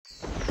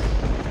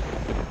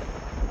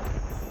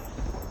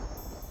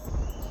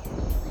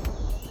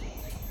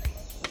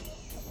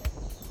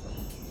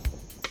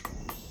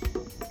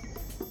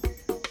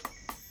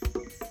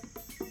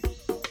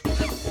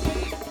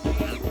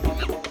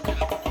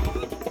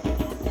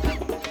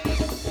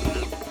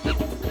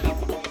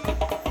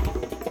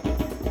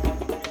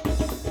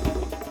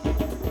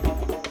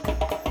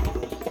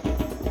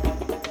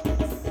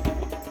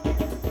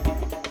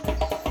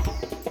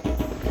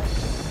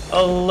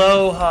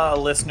Aloha,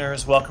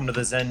 listeners. Welcome to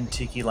the Zen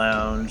Tiki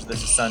Lounge.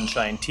 This is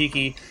Sunshine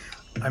Tiki.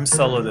 I'm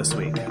solo this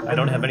week. I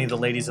don't have any of the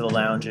ladies of the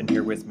lounge in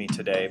here with me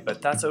today, but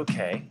that's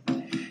okay.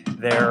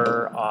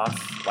 They're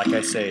off, like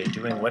I say,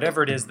 doing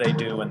whatever it is they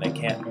do when they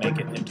can't make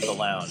it into the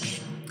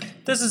lounge.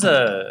 This is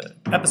a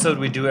episode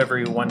we do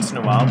every once in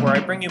a while where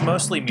I bring you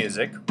mostly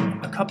music,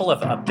 a couple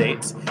of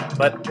updates,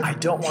 but I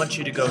don't want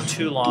you to go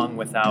too long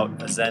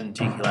without a Zen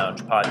Tiki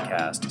Lounge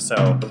podcast.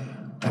 So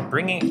I'm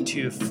bringing it to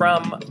you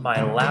from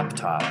my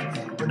laptop,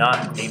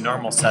 not the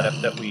normal setup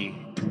that we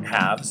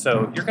have.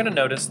 So you're going to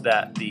notice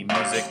that the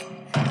music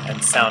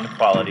and sound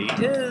quality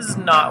is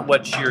not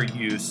what you're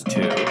used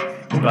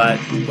to. But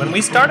when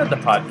we started the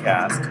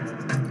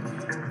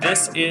podcast,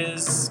 this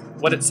is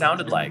what it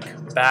sounded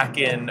like back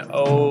in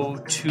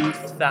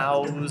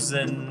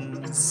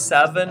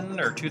 2007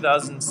 or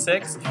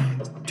 2006.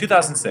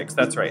 2006,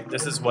 that's right.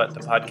 This is what the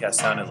podcast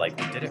sounded like.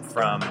 We did it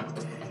from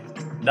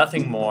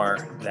nothing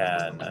more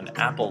than an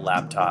Apple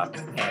laptop,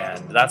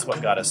 and that's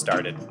what got us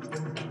started.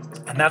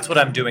 And that's what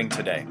I'm doing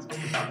today.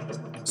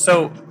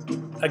 So,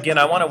 again,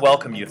 I want to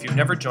welcome you. If you've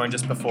never joined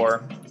us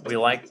before, we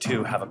like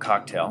to have a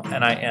cocktail,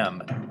 and I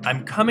am.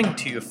 I'm coming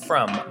to you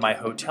from my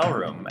hotel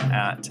room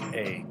at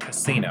a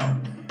casino,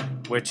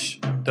 which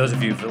those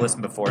of you who've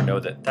listened before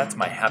know that that's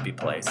my happy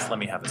place. Let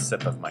me have a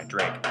sip of my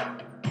drink.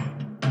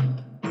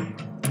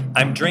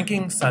 I'm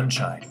drinking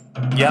Sunshine.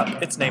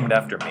 Yep, it's named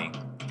after me.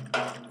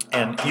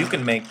 And you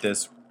can make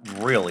this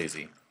real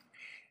easy.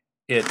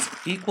 It's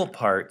equal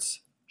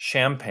parts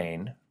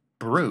champagne,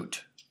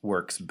 Brut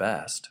works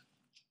best,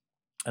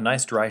 a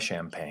nice dry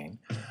champagne,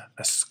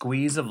 a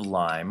squeeze of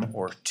lime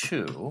or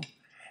two,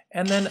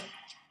 and then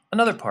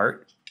another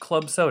part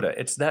club soda.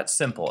 It's that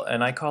simple,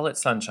 and I call it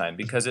Sunshine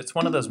because it's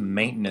one of those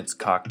maintenance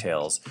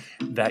cocktails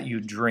that you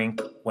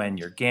drink when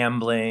you're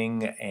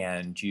gambling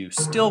and you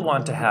still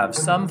want to have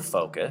some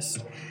focus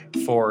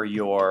for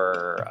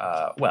your,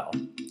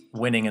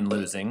 winning and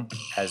losing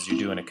as you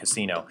do in a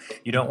casino.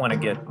 You don't want to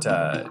get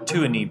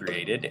too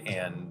inebriated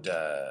and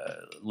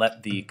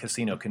let the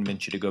casino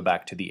convince you to go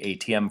back to the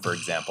ATM, for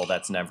example.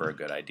 That's never a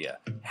good idea.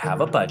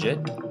 Have a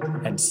budget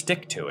and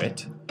stick to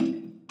it,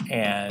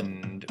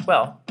 and,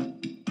 well,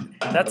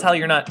 that's how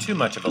you're not too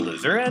much of a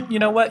loser, and you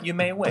know what? You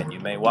may win.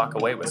 You may walk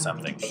away with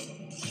something.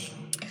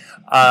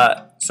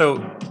 So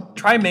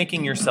try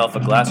making yourself a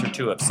glass or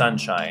two of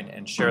Sunshine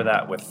and share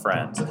that with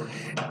friends.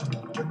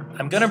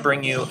 I'm going to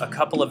bring you a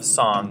couple of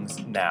songs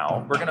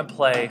now. We're going to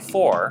play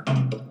four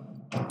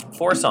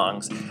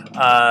songs.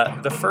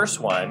 The first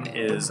one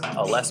is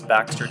a Les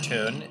Baxter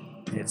tune.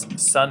 It's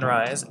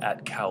Sunrise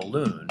at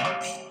Kowloon.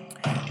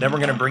 Then we're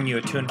going to bring you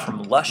a tune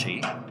from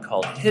Lushy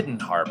called Hidden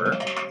Harbor.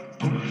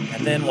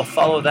 And then we'll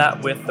follow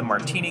that with the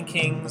Martini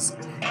Kings,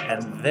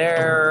 and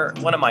they're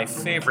one of my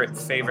favorite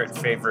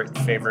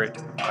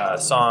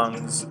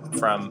songs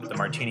from the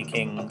Martini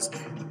Kings,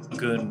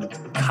 Gun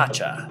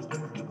Kacha.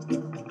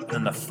 And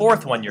then the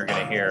fourth one you're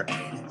going to hear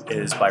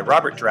is by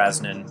Robert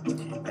Drasnin,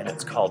 and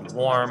it's called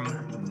Warm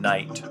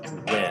Night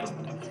Wind.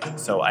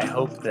 So I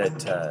hope that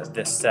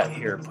this set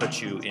here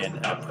puts you in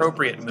an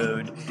appropriate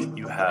mood.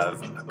 You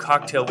have a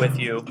cocktail with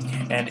you.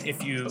 And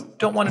if you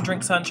don't want to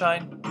drink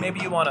Sunshine, maybe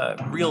you want a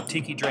real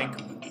tiki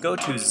drink, go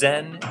to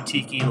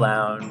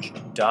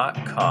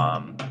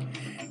zentikilounge.com.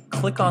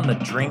 Click on the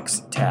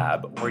Drinks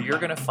tab where you're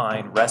going to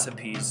find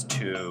recipes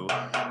to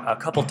a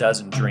couple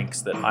dozen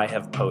drinks that I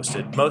have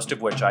posted, most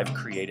of which I've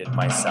created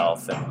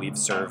myself and we've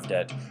served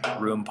at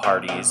room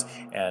parties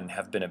and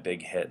have been a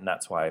big hit, and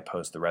that's why I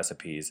post the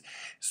recipes.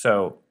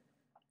 So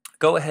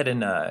go ahead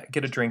and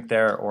get a drink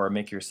there or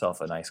make yourself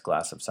a nice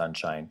glass of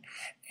Sunshine.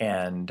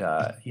 And,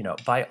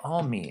 by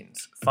all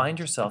means, find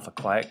yourself a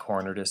quiet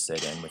corner to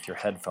sit in with your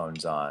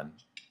headphones on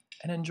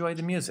and enjoy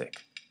the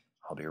music.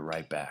 I'll be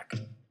right back.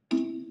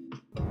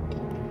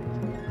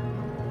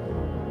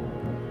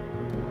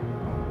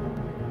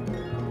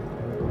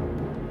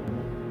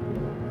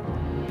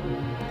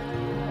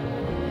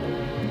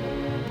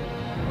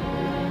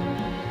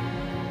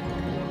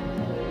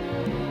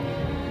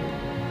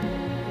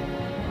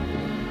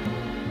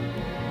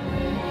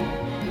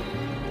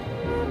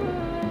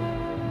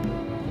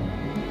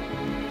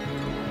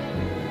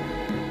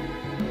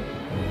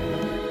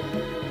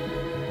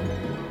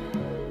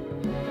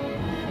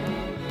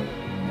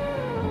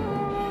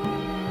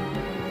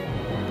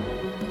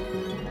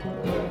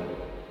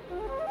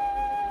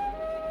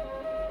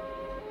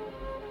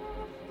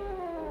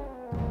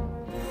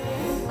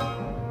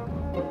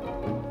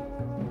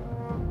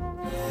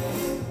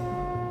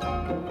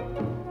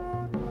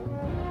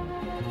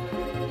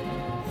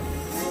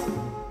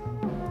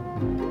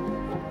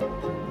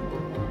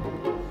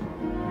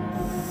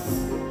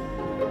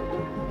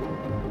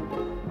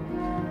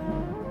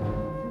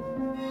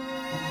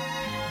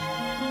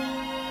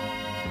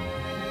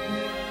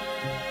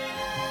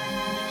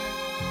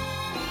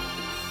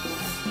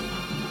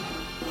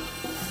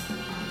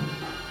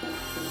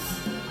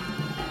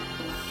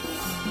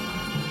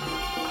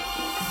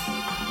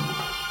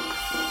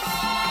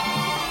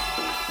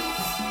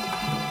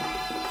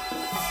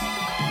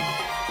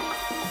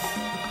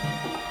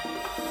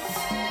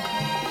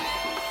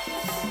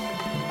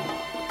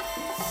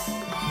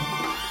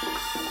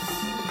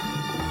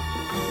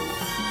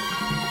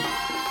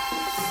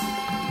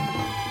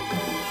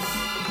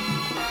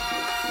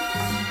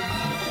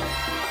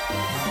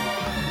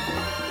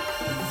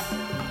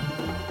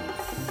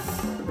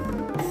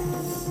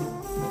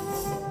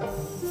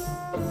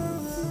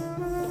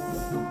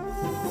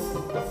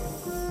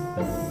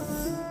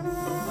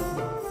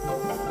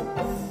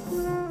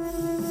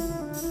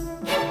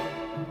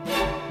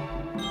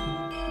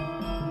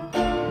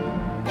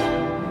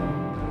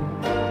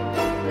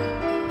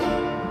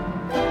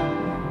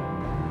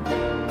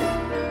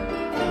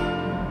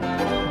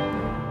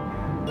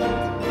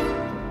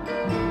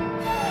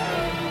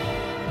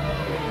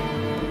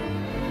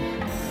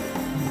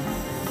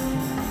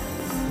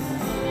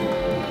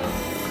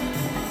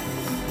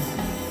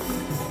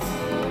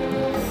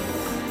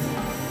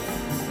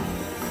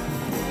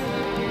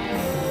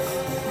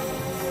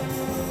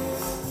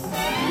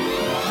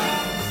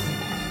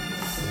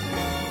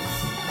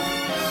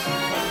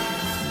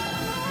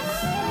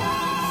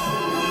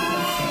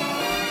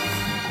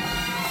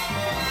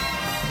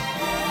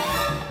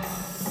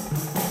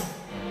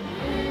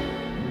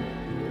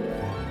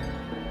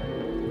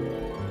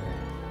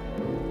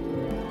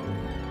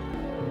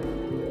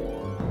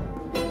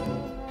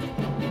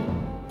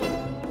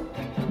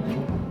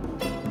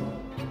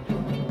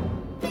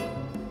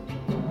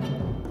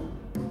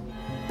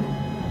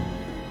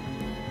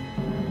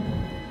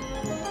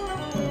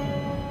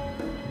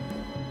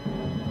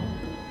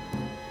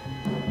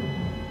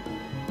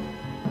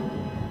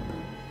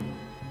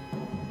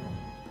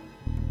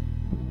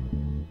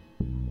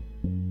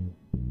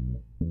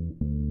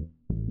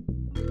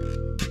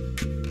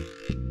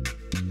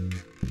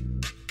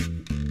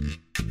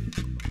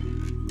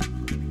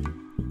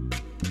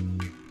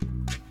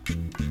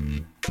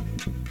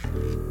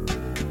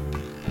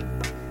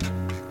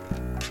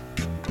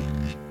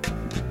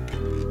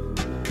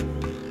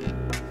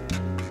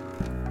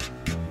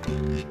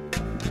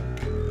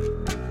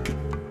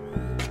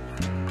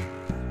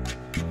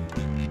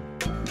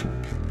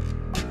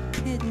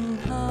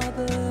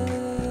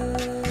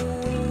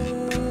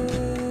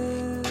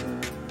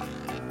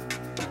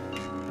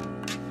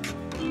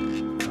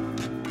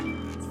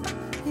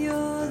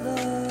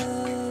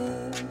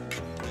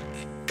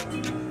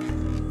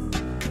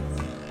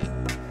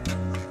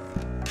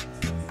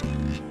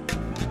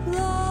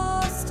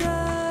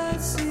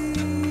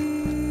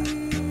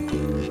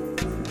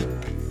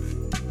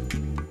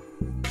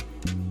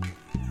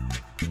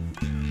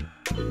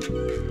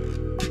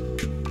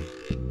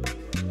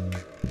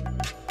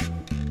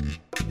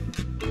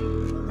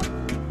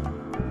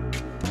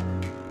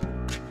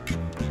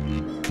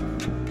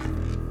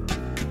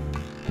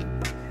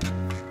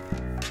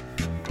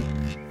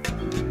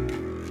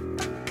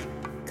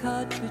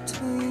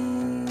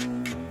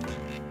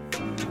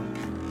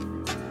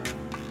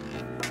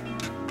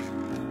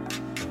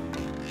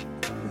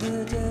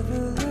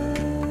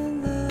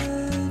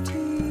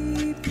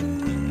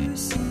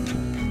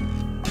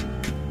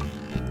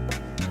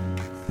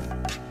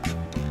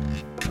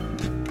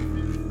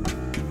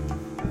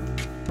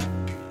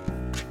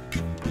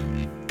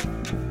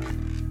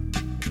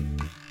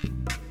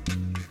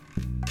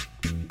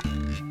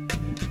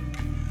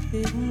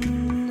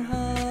 Hidden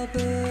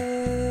harbor.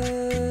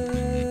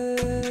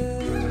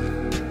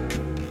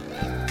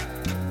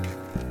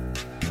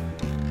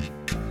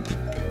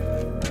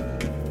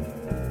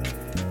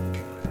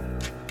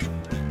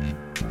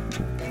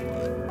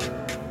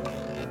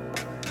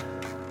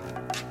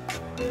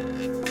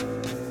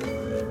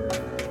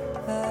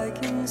 I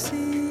can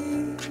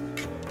see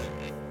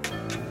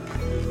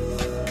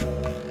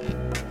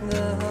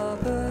the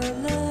harbor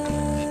lights.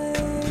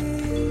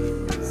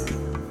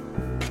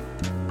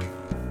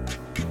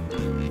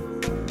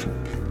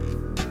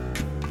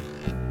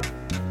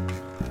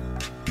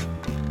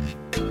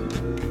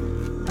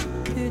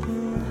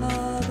 Hidden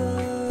harbor.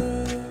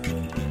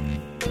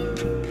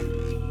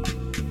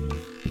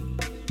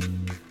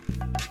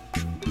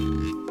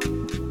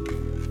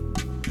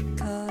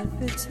 Caught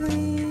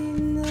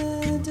between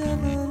the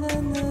devil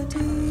and the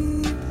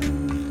deep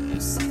blue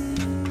sea.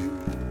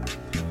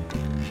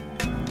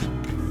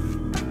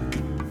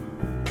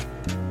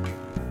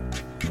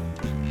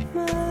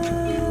 My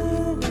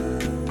love.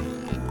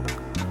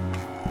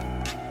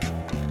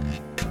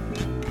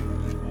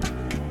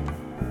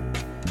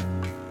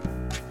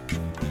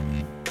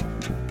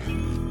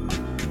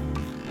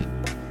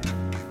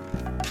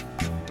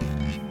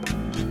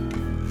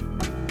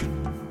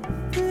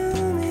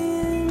 Lure me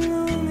in,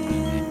 lure me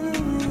in,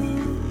 lure me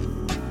in.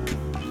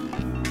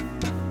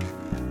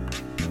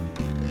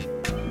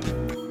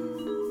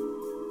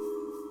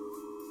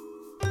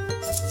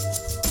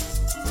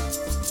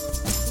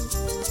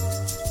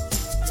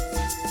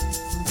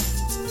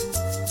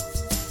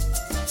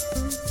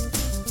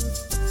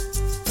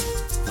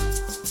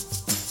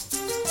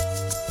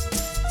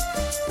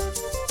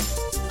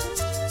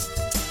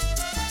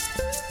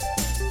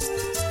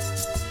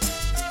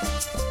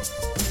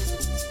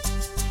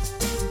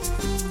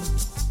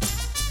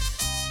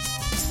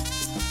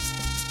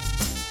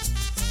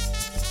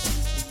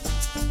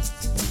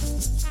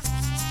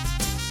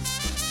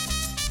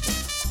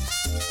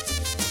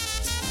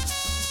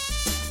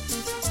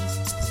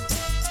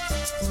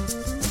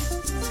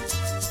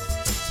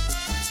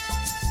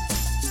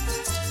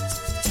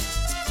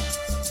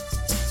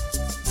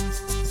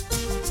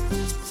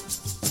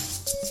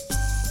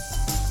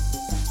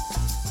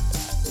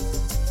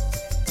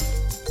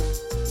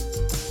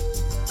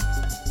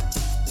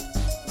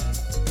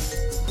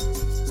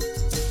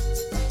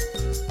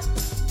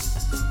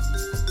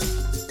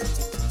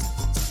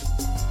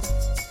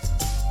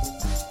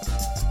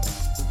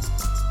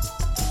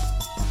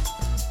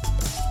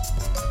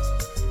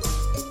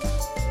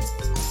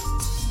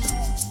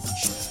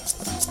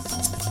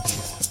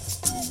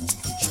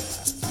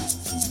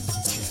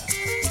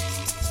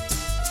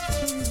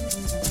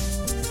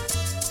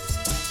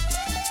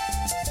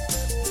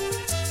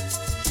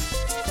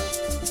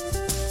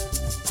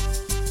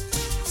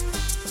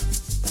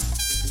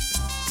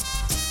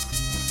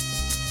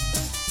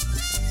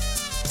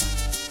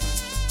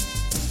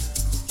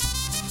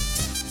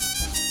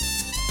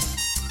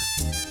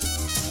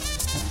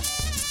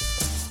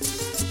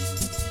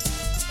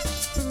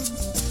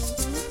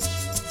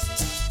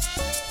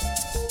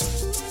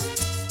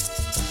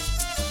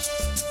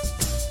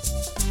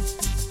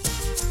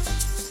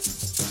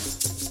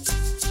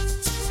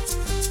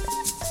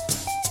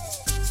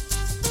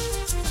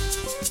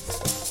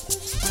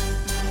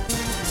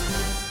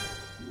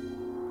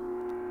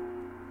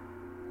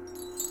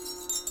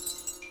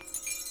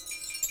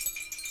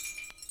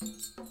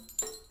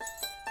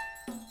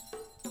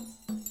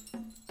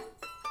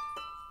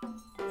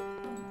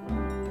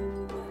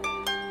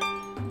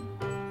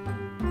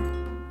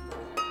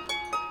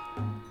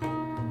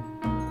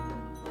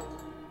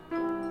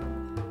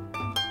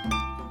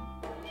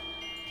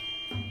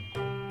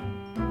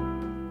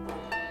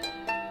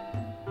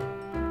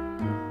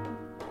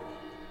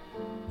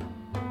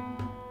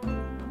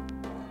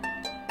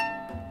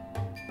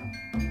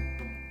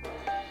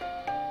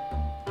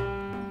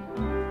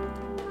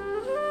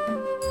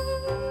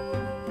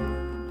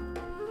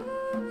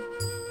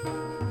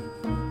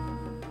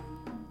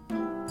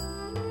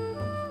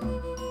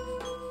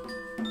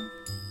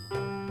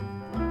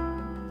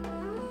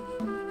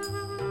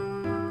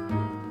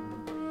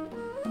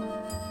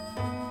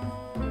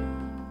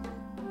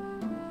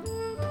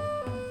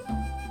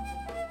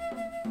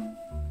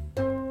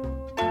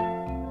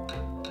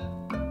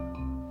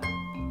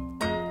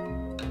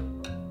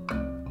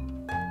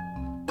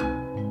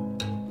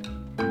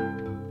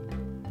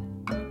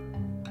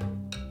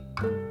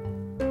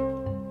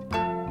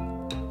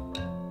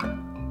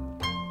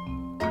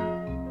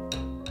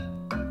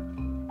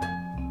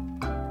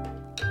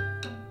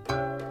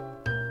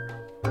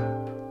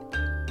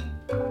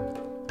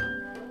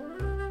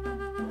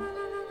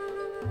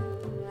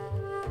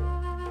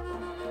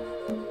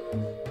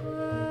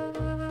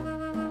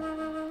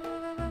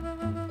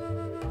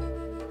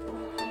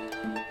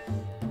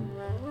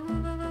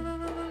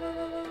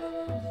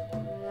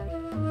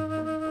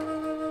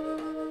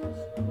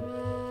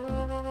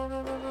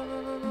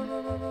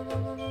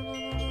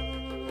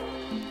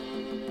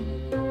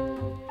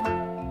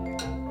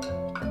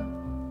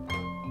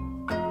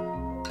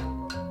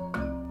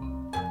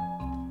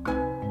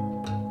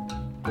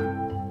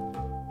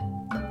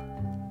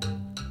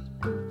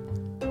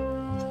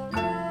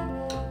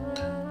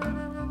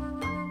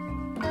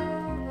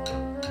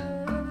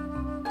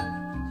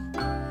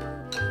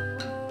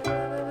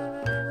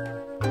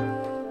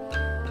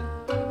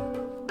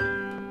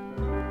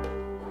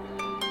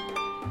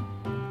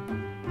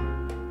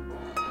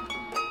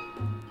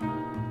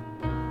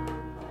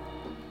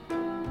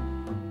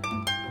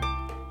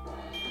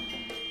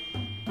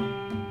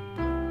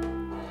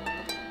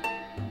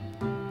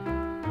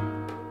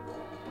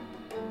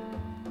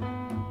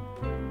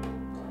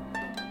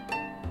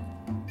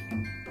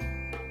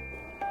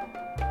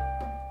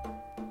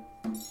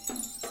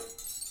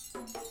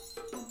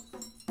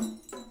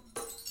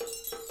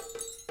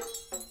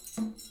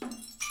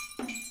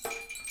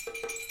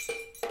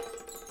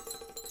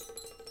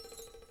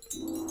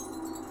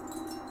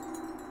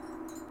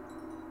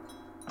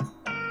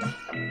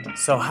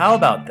 So how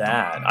about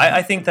that?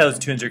 I think those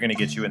tunes are going to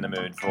get you in the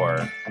mood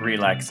for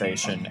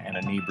relaxation and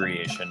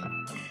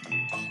inebriation.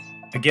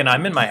 Again,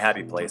 I'm in my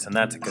happy place, and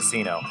that's a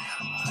casino.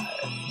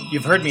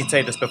 You've heard me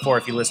say this before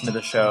if you listen to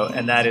the show,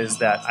 and that is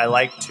that I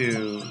like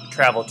to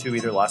travel to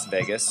either Las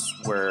Vegas,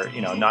 where,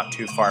 not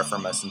too far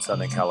from us in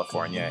Southern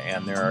California,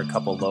 and there are a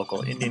couple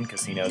local Indian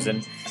casinos.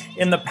 And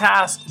in the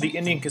past, the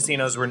Indian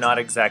casinos were not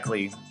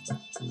exactly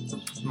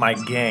my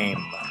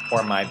game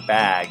or my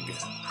bag,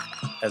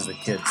 as the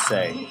kids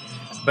say.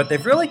 But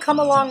they've really come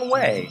a long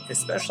way,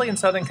 especially in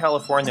Southern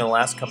California in the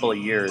last couple of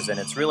years.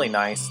 And it's really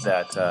nice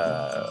that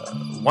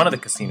one of the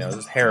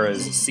casinos,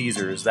 Harrah's,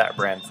 Caesars, that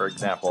brand, for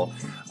example,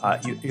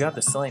 you have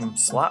the same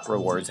slot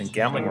rewards and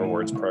gambling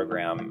rewards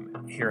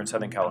program here in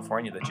Southern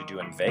California that you do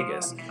in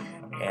Vegas.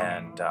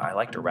 And I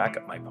like to rack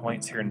up my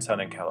points here in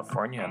Southern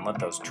California and let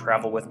those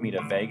travel with me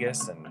to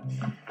Vegas. And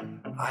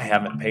I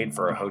haven't paid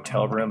for a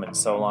hotel room in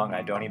so long,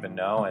 I don't even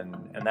know.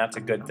 And that's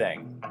a good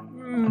thing.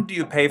 Do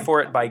you pay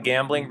for it by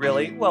gambling,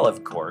 really? Well,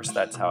 of course,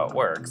 that's how it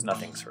works.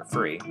 Nothing's for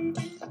free.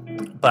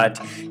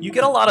 But you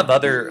get a lot of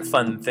other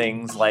fun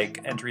things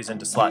like entries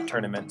into slot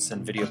tournaments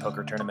and video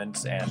poker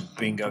tournaments and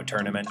bingo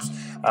tournaments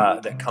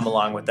that come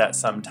along with that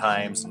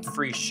sometimes, and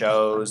free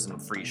shows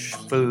and free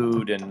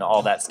food and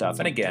all that stuff.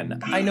 And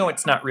again, I know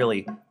it's not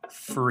really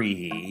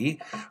free,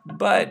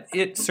 but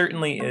it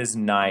certainly is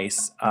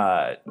nice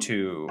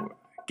to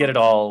get it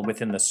all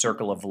within the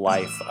circle of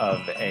life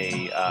of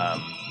a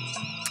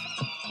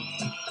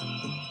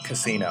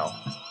casino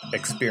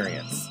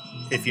experience,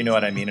 if you know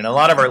what I mean. And a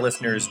lot of our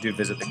listeners do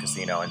visit the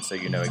casino, and so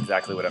you know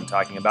exactly what I'm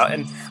talking about.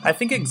 And I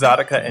think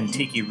Exotica and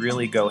Tiki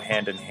really go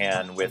hand in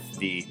hand with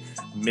the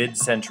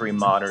mid-century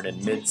modern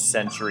and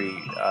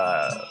mid-century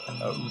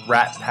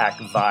Rat Pack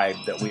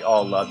vibe that we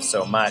all love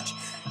so much.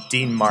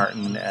 Dean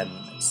Martin and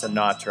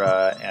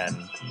Sinatra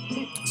and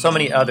so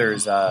many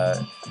others.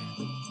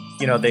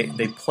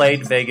 They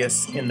played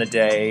Vegas in the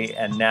day,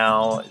 and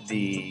now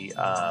the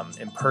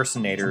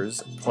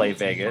impersonators play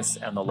Vegas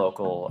and the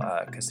local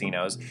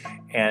casinos.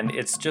 And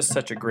it's just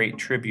such a great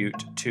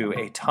tribute to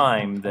a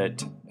time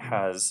that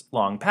has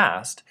long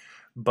passed,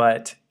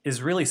 but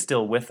is really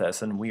still with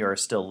us, and we are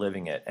still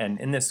living it. And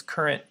in this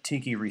current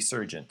Tiki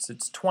resurgence,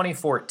 it's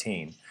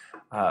 2014.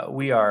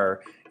 We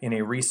are in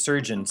a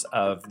resurgence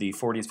of the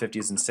 40s,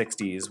 50s, and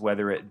 60s,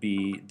 whether it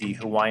be the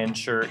Hawaiian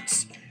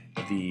shirts,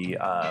 the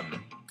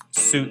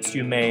suits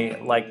you may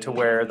like to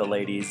wear. The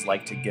ladies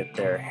like to get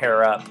their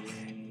hair up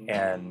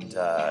and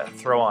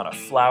throw on a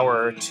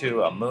flower or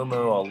two, a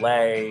muumuu, a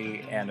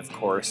lei, and of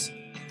course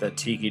the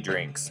tiki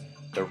drinks,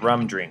 the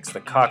rum drinks, the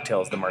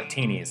cocktails, the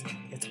martinis.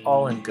 It's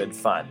all in good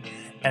fun.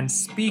 And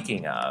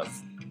speaking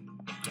of,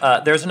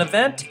 there's an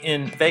event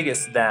in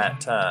Vegas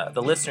that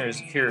the listeners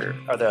here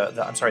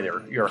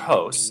are your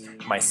hosts,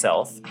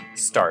 myself,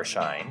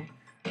 Starshine,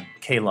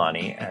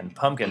 Kaylani, and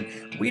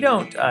Pumpkin. We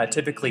don't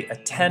typically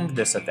attend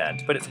this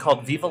event, but it's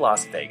called Viva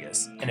Las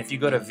Vegas. And if you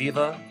go to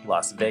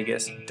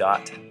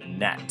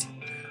vivalasvegas.net,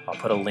 I'll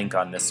put a link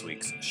on this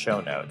week's show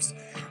notes.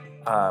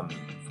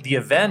 The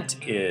event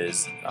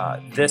is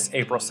this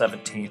April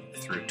 17th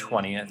through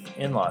 20th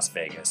in Las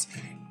Vegas.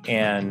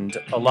 And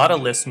a lot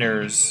of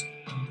listeners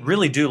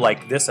really do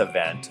like this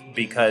event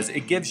because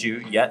it gives you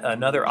yet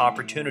another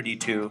opportunity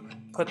to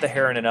put the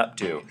hair in an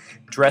updo,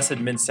 dress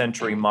in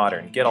mid-century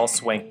modern, get all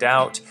swanked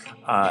out.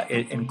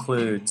 It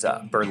includes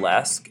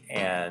burlesque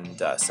and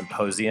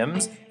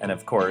symposiums, and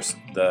of course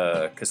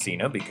the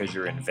casino because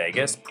you're in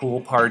Vegas,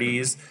 pool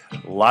parties,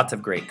 lots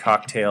of great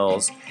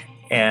cocktails,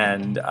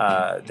 and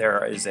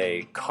there is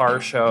a car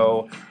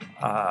show,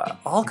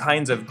 all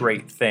kinds of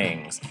great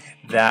things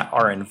that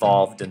are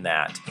involved in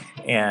that.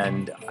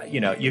 And,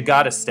 you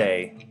got to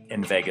stay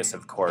in Vegas,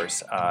 of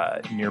course,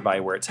 nearby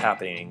where it's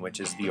happening,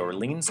 which is the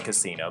Orleans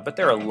Casino. But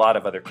there are a lot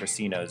of other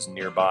casinos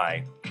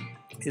nearby.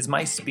 Is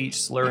my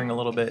speech slurring a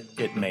little bit?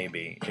 It may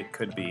be. It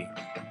could be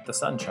the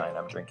sunshine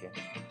I'm drinking.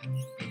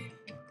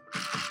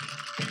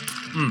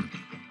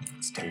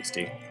 It's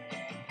tasty.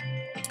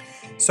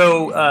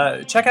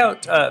 So check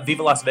out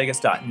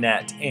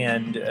vivalasvegas.net,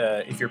 and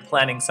if you're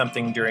planning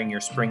something during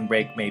your spring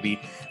break, maybe,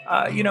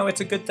 it's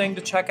a good thing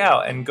to check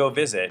out and go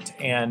visit.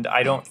 And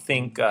I don't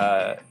think,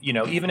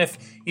 even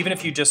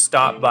if you just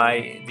stop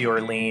by the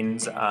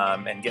Orleans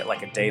and get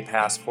like a day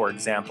pass, for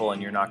example,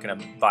 and you're not going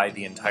to buy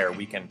the entire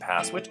weekend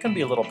pass, which can be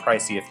a little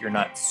pricey if you're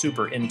not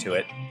super into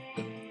it,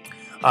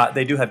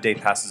 they do have day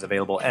passes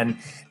available. And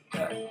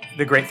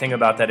the great thing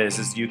about that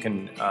is you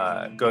can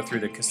go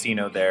through the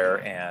casino there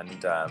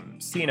and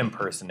see an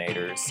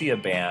impersonator, see a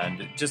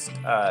band, just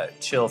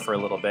chill for a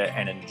little bit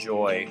and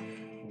enjoy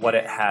what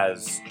it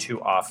has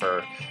to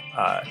offer.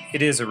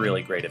 It is a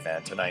really great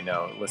event, and I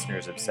know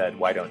listeners have said,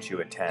 why don't you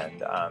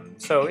attend?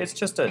 So it's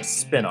just a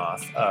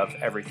spin-off of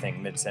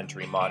everything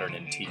mid-century modern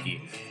and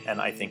tiki,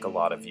 and I think a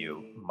lot of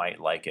you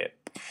might like it.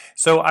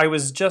 So I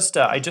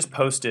just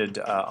posted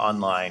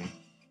online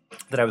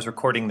that I was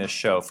recording this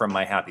show from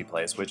my happy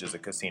place, which is a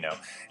casino,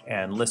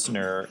 and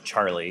listener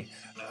Charlie,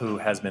 who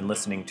has been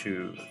listening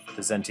to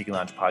the Zen Tiki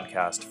Lounge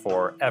podcast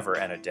forever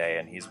and a day,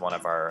 and he's one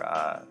of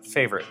our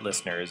favorite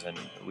listeners, and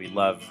we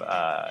love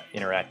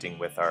interacting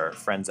with our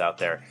friends out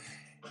there.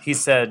 He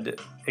said,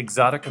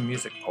 Exotica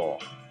music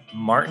poll,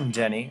 Martin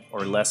Denny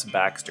or Les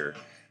Baxter?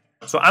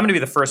 So I'm going to be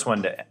the first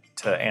one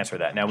to answer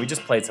that. Now, we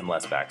just played some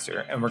Les Baxter,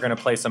 and we're going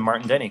to play some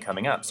Martin Denny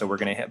coming up, so we're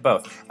going to hit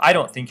both. I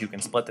don't think you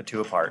can split the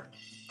two apart.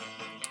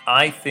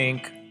 I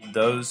think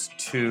those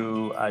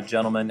two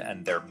gentlemen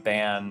and their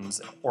bands,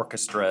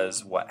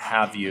 orchestras, what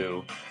have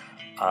you,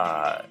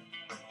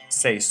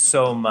 say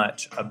so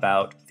much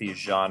about the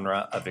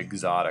genre of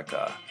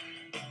exotica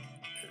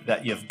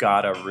that you've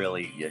got to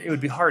really, it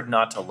would be hard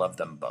not to love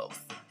them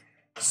both.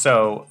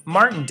 So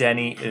Martin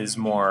Denny is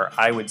more,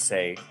 I would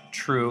say,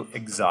 true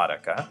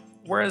exotica,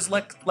 whereas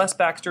Les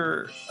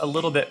Baxter, a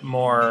little bit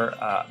more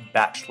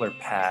bachelor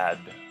pad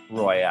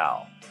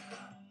royale.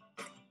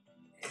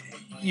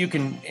 You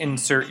can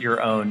insert your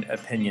own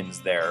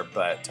opinions there,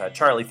 but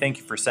Charlie, thank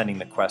you for sending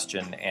the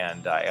question,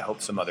 and I hope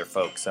some other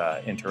folks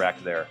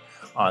interact there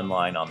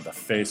online on the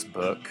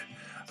Facebook.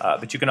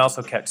 But you can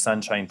also catch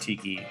Sunshine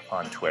Tiki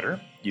on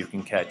Twitter. You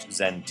can catch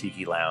Zen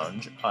Tiki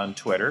Lounge on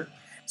Twitter.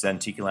 Zen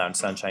Tiki Lounge,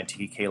 Sunshine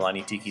Tiki,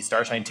 Kailani Tiki,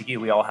 Starshine Tiki.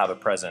 We all have a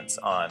presence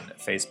on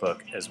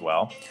Facebook as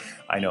well.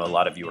 I know a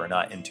lot of you are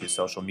not into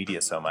social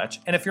media so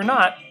much. And if you're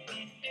not,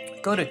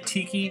 go to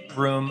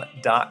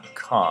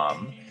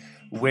tikiroom.com,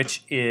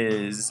 which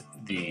is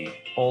the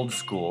old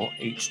school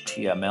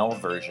HTML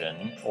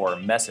version or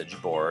message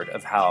board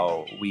of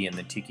how we in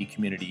the Tiki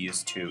community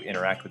used to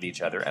interact with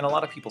each other, and a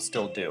lot of people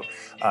still do.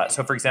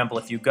 So for example,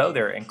 if you go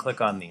there and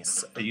click on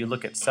these, you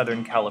look at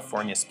Southern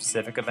California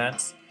specific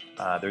events,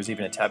 there's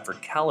even a tab for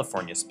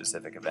California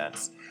specific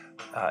events.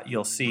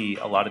 You'll see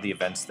a lot of the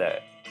events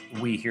that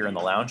we here in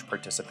the lounge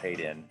participate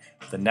in,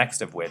 the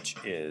next of which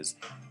is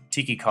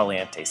Tiki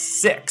Caliente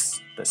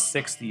 6, the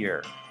 6th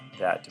year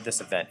that this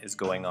event is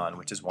going on,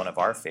 which is one of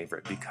our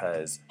favorite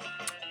because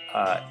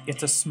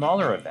it's a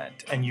smaller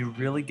event and you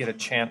really get a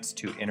chance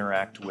to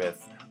interact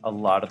with a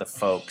lot of the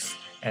folks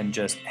and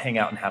just hang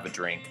out and have a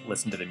drink,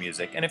 listen to the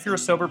music. And if you're a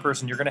sober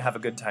person, you're going to have a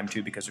good time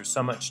too because there's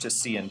so much to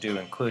see and do,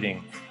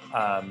 including,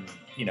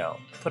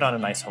 put on a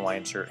nice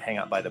Hawaiian shirt, hang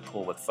out by the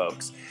pool with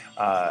folks.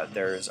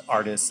 There's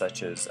artists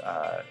such as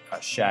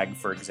Shag,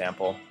 for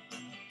example.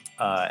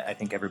 I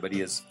think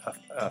everybody is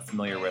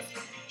familiar with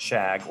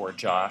Shag or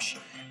Josh.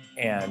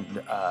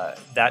 And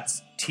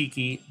that's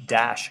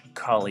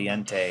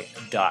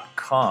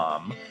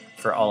tiki-caliente.com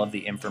for all of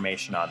the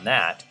information on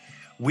that.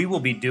 We will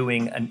be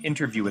doing an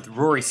interview with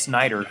Rory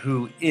Snyder,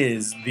 who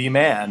is the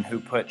man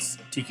who puts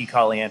Tiki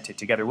Caliente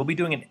together. We'll be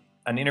doing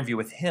an interview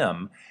with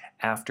him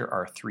after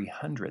our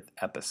 300th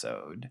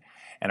episode.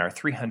 And our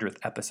 300th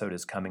episode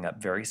is coming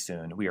up very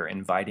soon. We are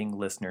inviting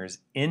listeners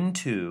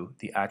into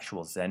the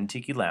actual Zen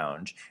Tiki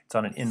Lounge. It's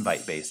on an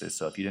invite basis,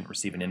 so if you didn't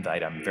receive an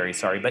invite, I'm very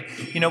sorry. But,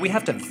 we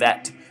have to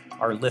vet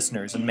our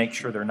listeners and make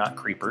sure they're not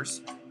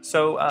creepers.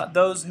 So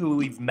those who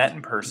we've met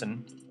in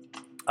person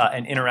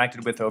and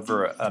interacted with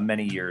over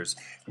many years,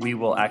 we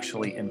will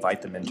actually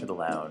invite them into the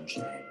lounge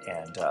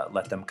and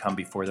let them come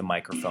before the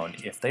microphone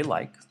if they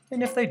like.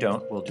 And if they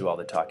don't, we'll do all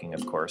the talking,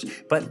 of course.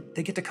 But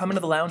they get to come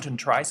into the lounge and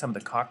try some of the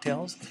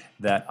cocktails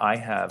that I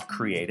have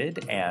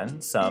created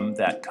and some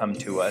that come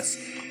to us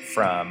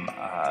from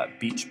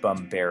Beach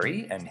Bum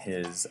Berry and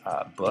his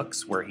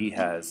books, where he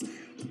has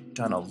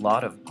done a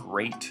lot of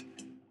great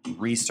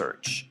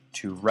research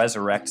to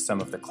resurrect some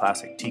of the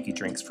classic tiki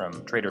drinks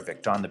from Trader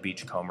Vic, John the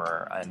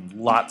Beachcomber, and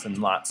lots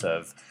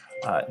of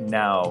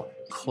now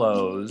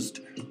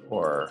closed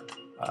or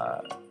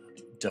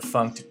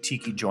defunct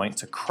tiki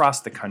joints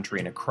across the country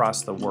and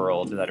across the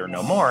world that are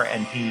no more.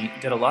 And he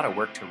did a lot of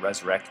work to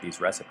resurrect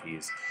these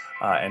recipes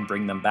and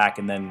bring them back.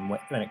 And then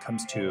when it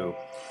comes to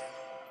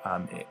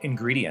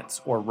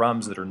ingredients or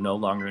rums that are no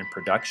longer in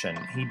production,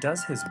 he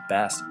does his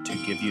best to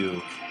give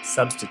you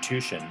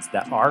substitutions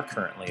that are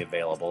currently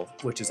available,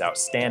 which is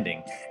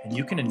outstanding. And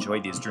you can enjoy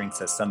these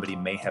drinks as somebody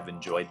may have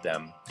enjoyed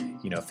them,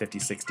 50,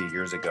 60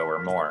 years ago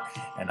or more.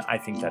 And I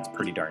think that's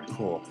pretty darn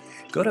cool.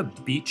 Go to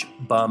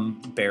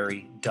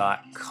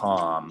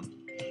beachbumberry.com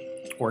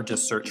or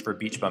just search for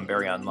Beach Bum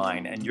Berry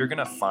online, and you're going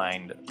to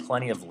find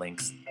plenty of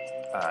links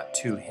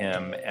to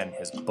him and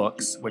his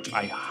books, which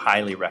I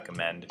highly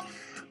recommend.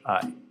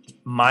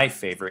 My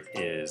favorite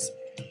is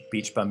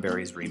Beach Bum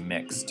Berries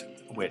Remixed,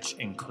 which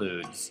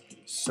includes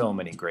so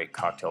many great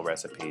cocktail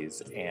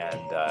recipes,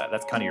 and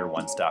that's kind of your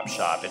one-stop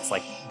shop. It's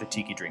like the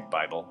Tiki Drink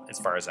Bible, as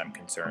far as I'm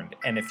concerned.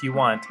 And if you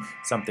want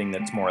something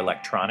that's more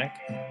electronic,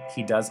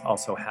 he does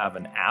also have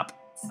an app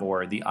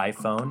for the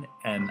iPhone,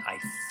 and I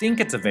think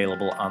it's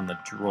available on the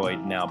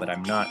Droid now, but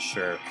I'm not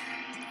sure.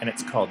 And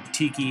it's called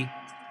Tiki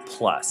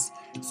Plus.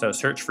 So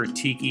search for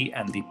Tiki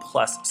and the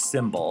plus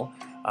symbol.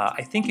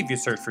 I think if you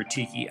search for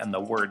Tiki and the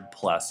word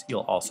plus,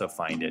 you'll also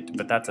find it,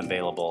 but that's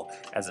available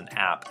as an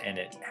app, and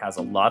it has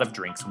a lot of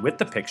drinks with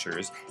the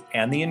pictures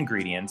and the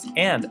ingredients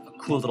and a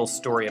cool little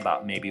story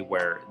about maybe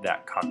where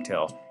that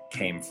cocktail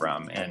came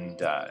from.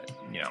 And,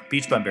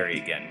 Beach Bum Berry,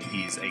 again,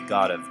 he's a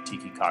god of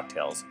tiki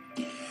cocktails.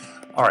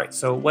 All right,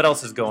 so what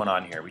else is going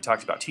on here? We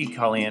talked about Tiki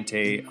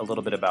Caliente, a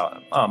little bit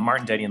about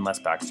Martin Denny and Les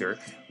Baxter.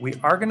 We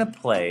are going to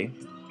play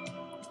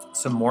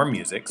some more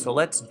music, so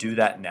let's do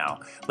that now.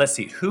 Let's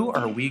see, who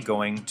are we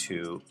going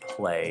to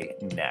play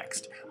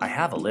next? I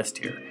have a list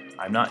here.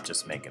 I'm not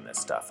just making this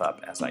stuff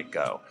up as I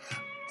go.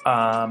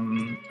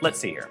 Let's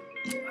see here.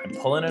 I'm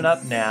pulling it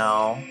up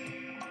now.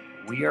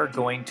 We are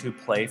going to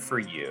play for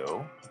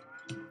you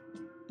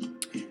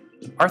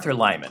Arthur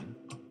Lyman.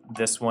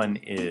 This one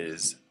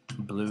is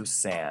Blue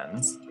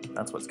Sands.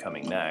 That's what's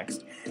coming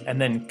next. And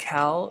then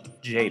Cal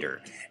Tjader.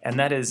 And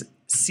that is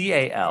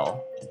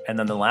C-A-L. And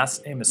then the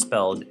last name is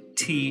spelled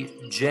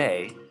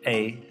T-J-A-D-E-R.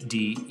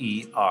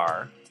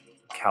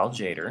 Cal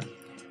Tjader.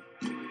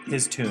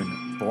 His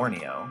tune,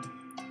 Borneo.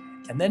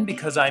 And then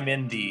because I'm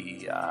in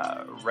the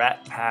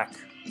Rat Pack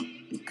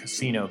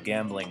casino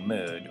gambling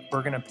mood,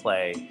 we're going to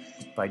play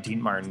by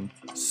Dean Martin,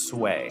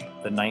 Sway,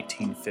 the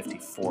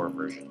 1954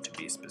 version to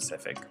be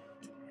specific.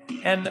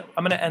 And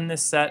I'm going to end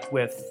this set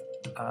with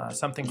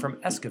something from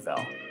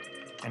Esquivel,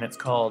 and it's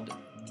called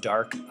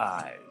Dark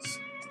Eyes.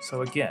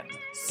 So again,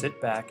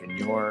 sit back in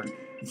your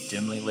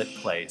dimly lit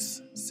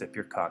place, sip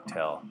your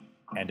cocktail,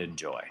 and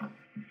enjoy.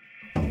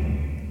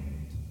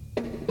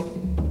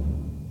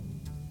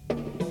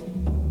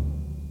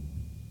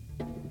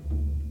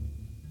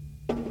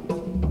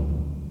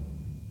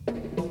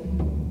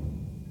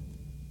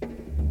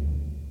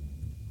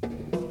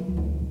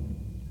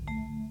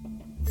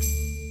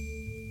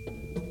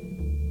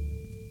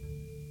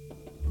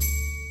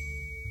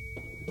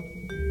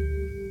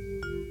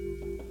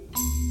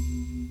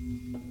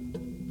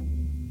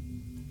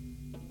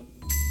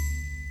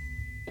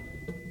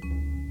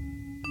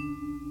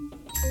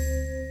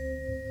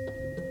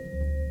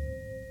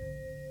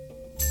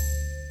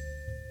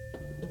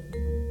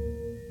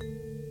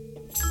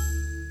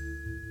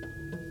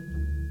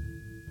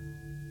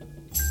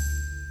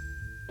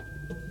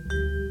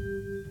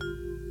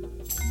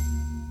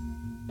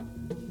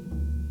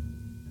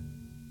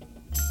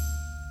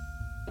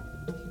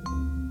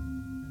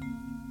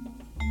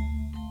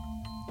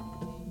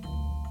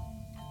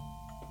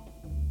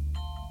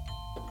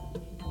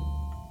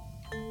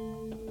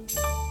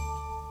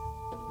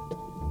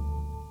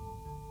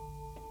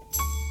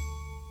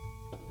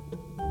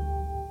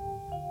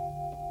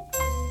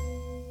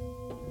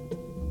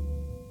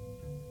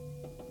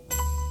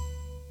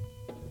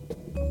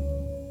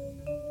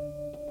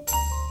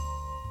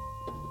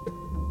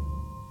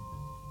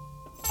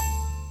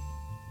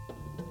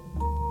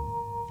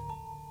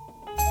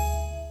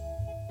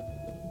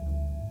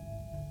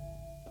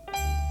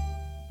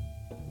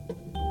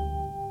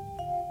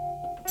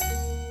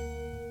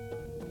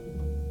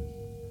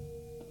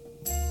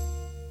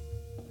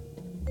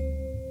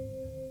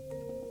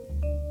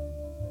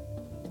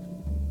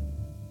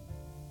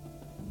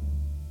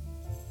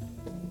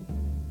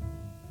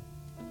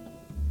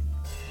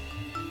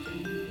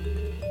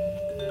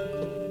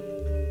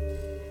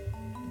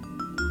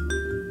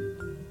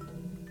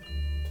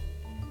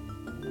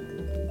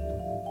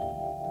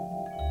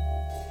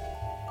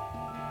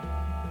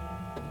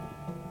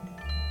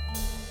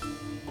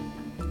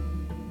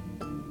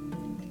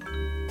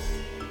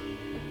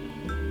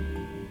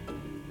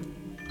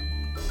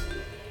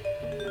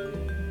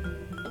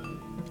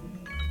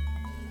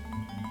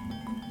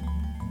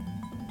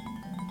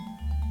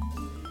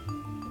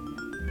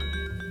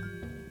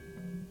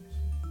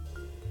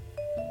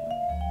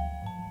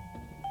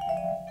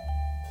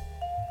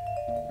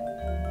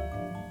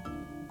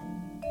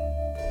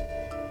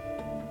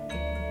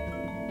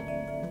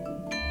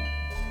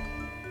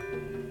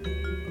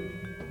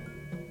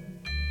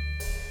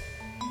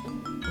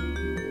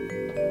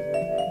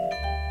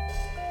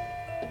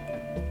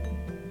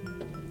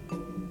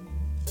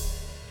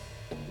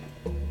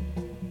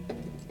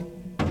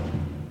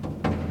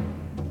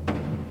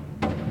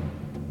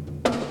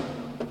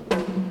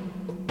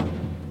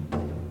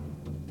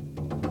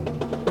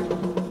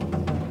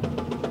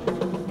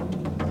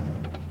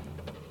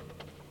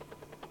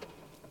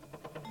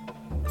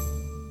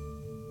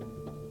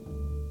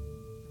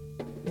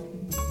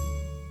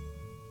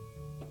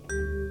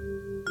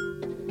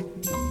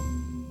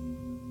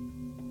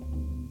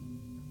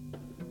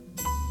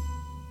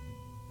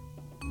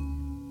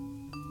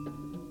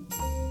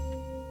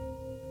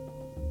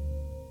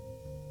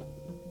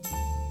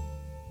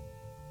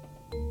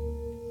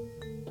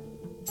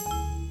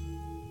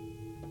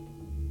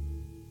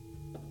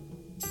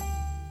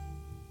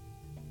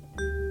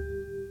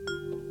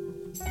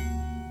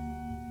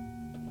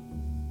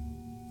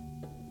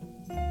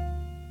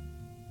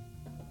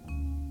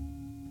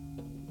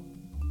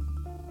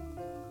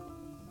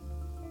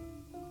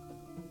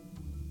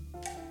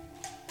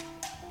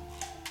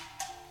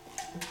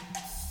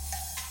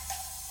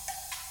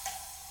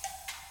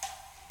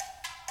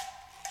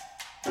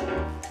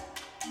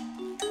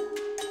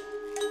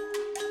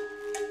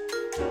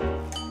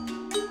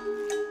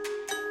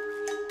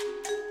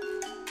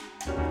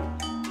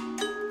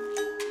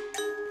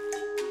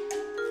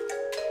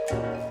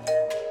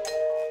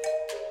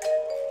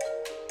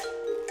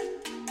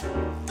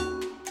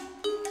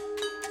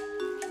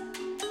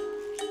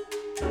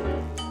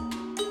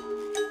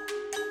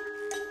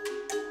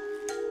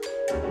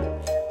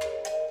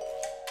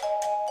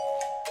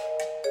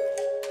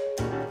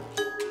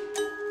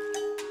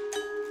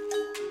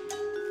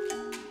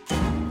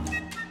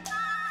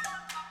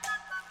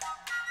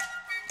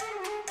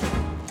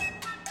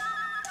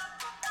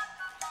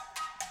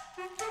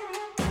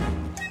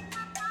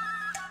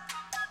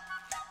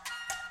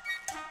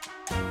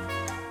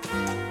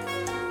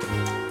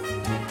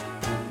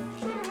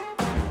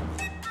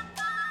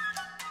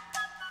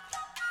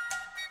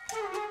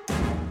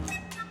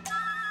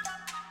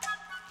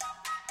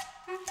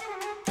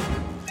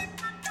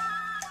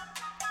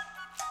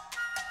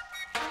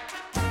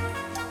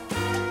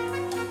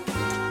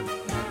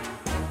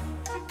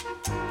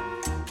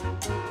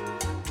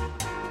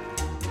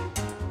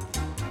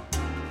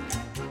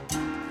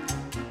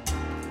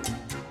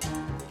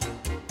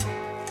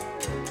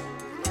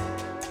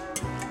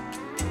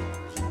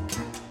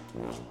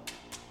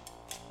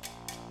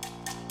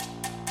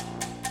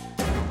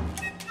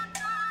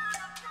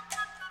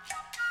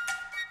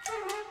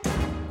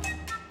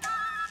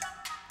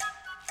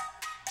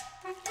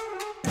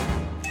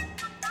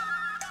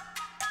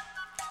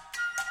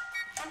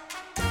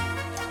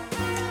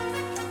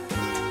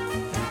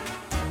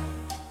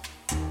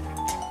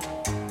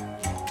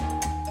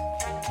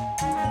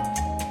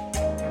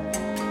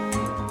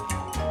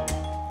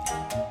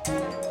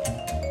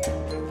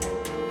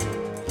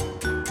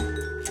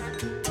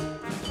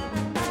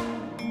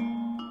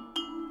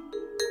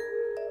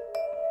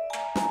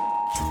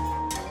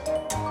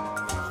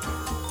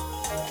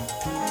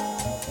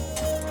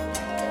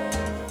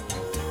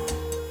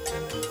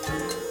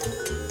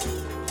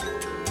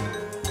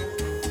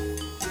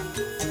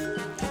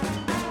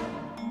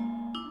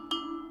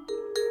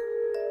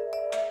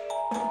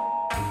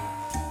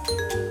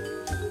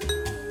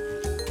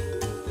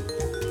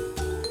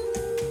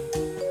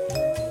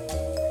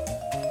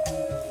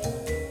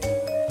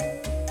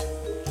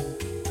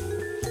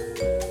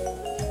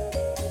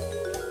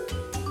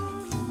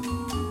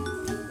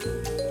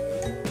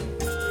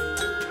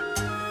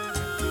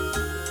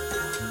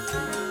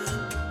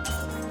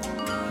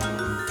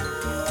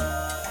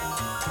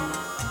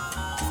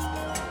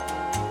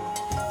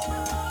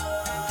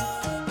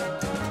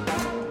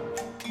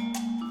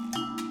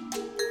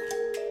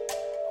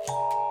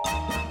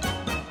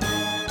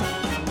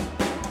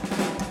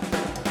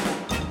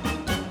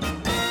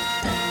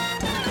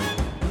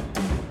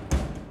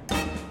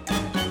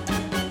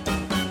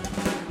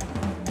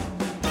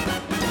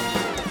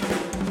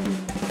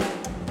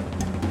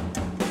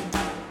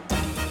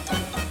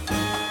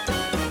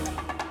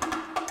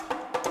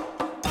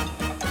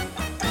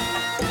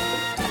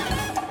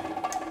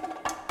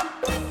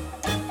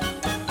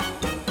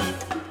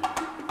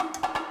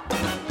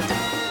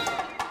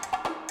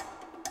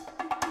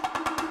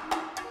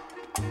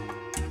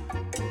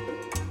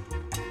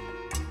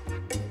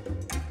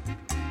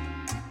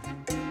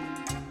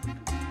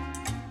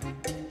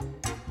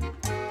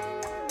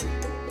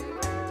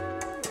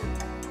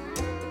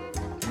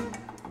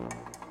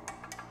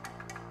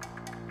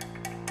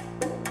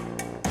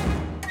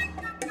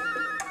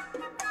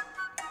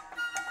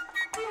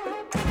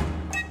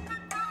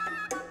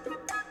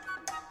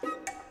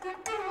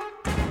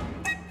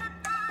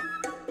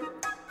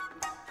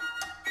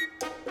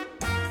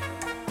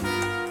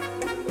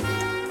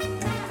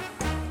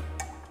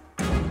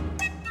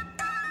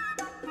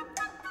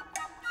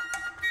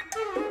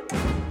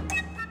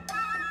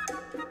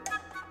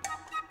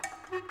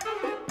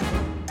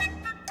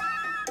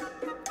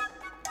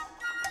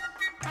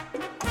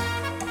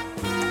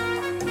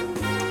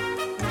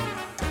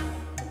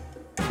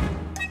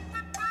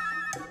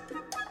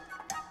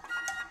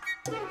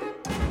 When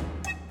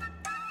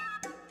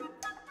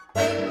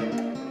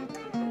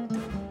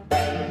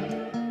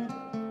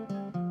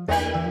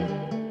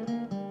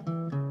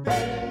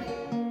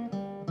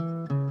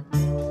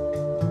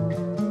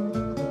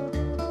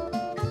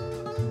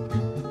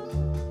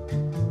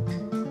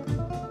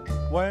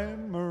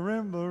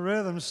marimba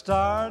rhythms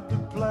start to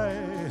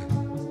play,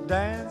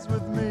 dance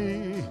with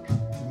me,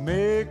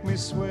 make me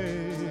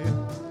sway.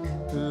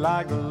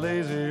 Like the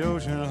lazy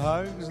ocean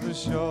hugs the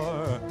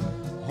shore,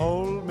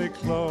 hold me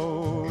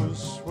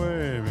close,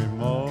 sway me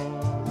more.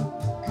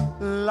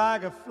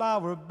 Like a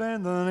flower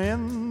bending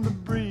in the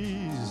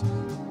breeze,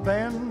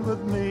 bend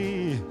with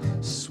me,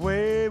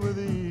 sway with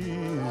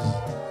ease.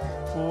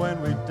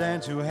 When we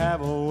dance you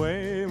have a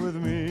way with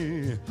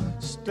me,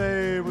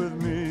 stay with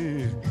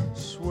me,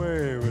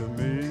 sway with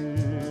me.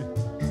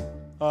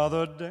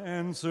 Other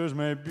dancers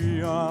may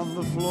be on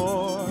the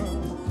floor,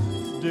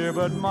 dear,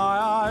 but my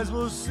eyes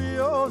will see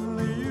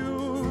only you.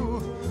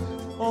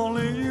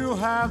 Only you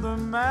have the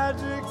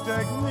magic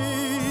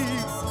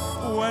technique.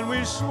 When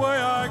we sway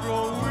I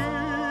grow weak.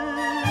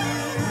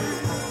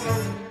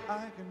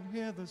 I can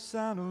hear the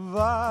sound of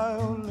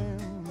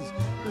violins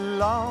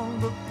long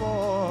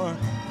before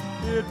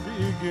it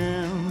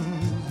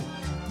begins.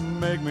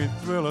 Make me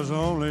thrill as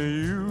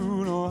only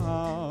you know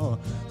how.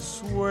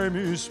 Sway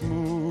me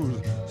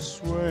smooth,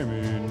 sway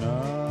me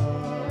now.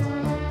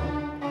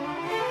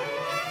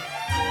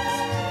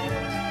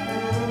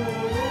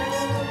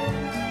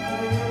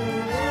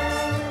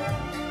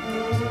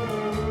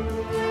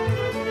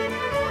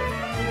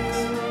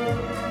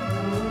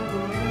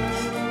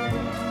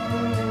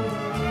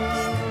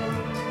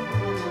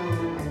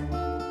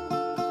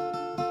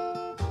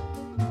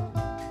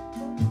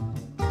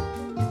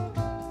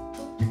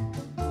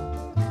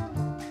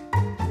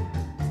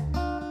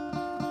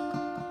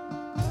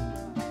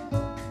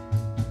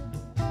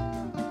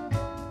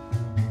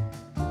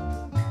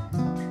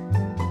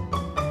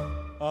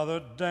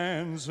 Other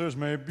dancers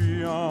may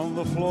be on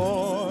the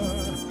floor,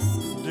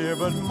 dear,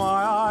 but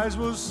my eyes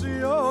will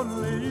see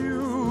only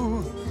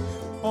you.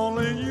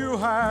 Only you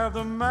have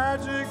the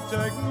magic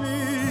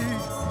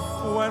technique.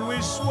 When we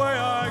sway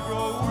I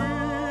grow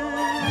weak.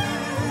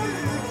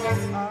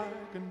 I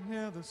can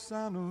hear the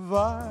sound of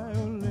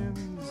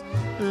violins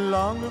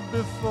long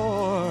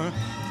before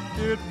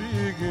it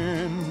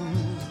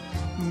begins.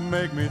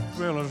 Make me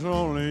thrill as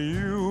only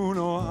you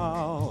know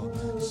how.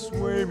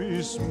 Sway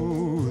me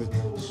smooth,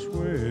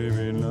 sway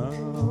me now.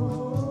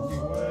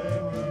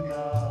 Sway me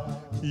now.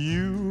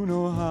 You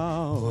know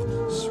how.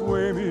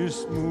 Sway me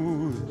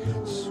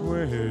smooth,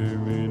 sway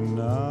me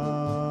now.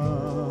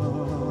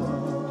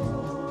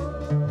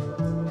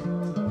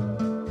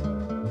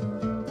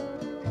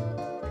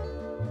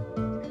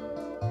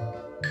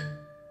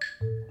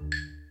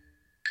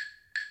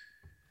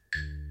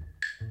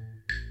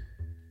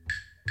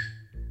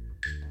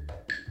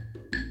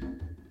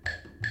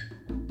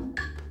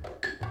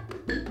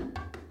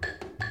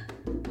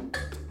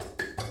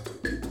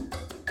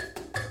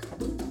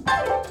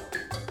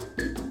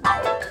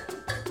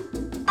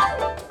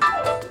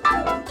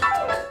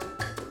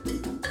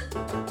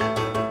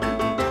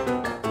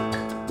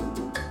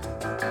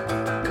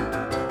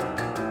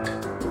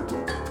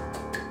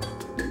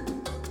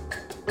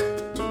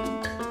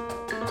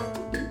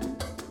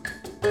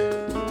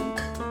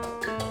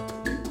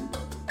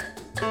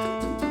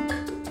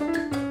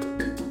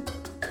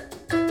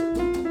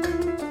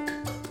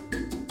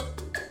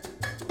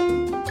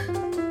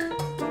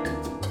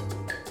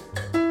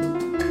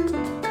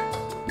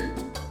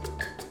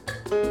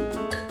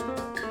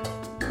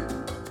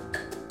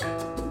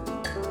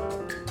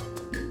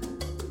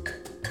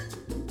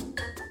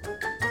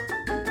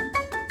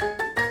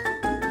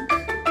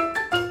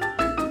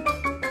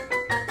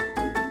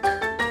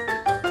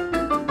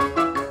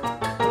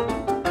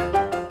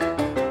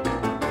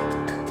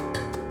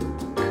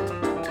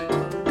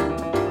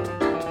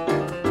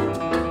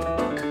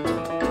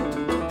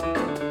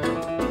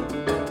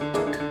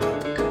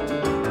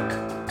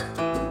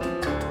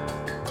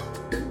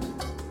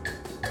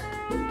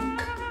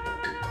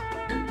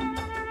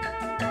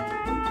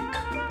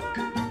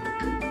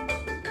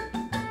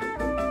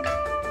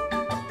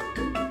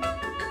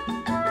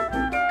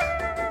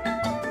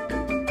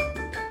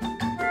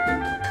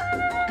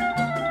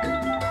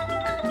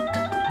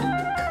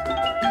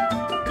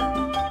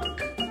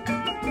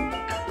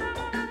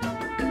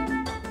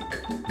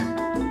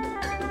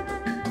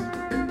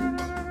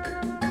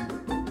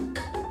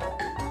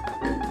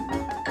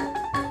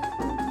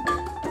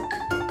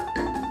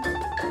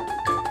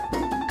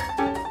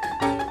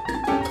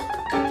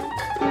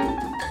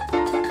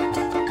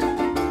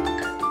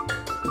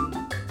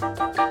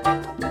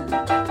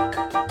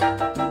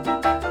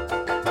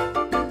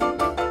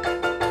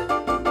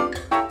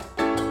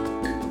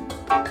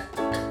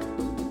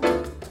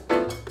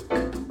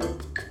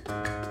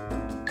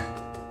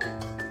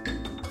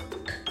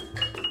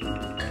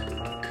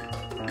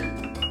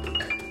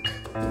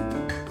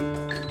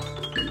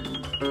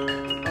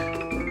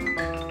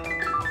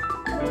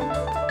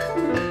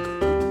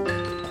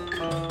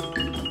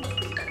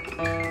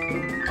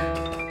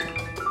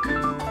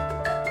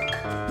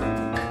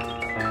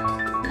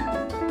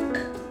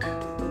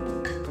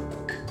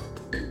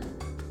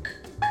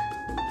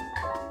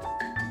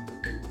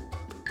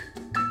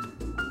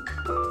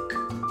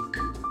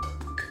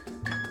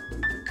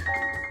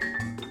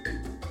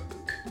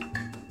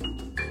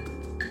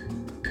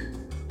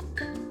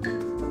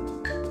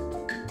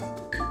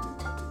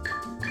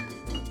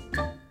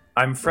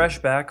 I'm fresh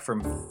back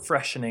from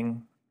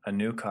freshening a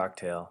new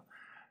cocktail.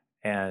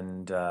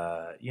 And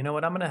you know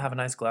what? I'm going to have a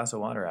nice glass of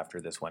water after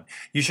this one.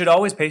 You should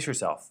always pace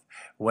yourself.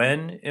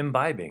 When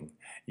imbibing,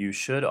 you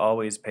should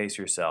always pace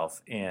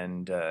yourself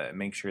and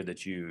make sure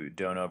that you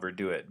don't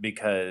overdo it.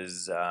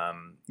 Because,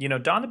 Don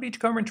the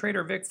Beachcomber and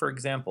Trader Vic, for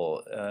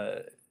example,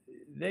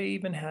 they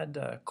even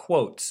had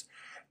quotes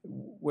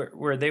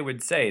where they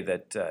would say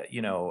that,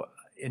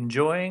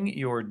 enjoying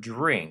your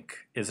drink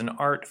is an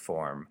art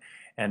form,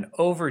 and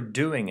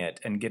overdoing it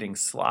and getting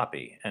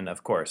sloppy, and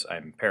of course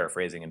I'm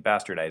paraphrasing and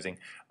bastardizing,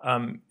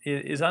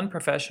 is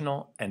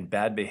unprofessional and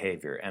bad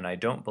behavior, and I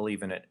don't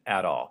believe in it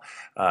at all.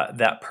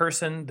 That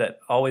person that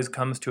always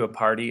comes to a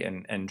party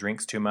and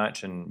drinks too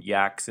much and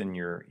yaks in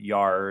your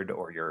yard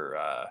or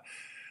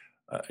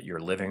your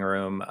living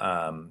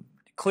room,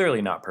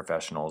 clearly not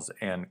professionals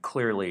and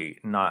clearly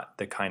not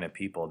the kind of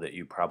people that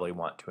you probably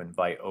want to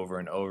invite over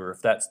and over if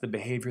that's the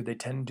behavior they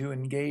tend to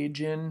engage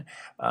in.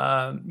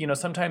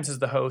 Sometimes as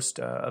the host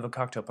of a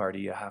cocktail party,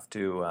 you have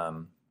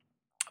to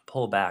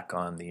pull back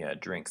on the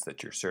drinks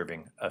that you're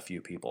serving a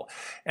few people.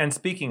 And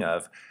speaking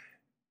of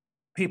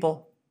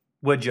people,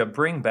 would you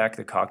bring back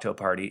the cocktail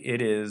party?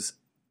 It is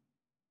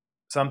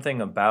something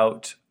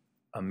about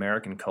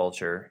American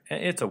culture,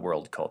 it's a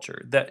world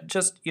culture that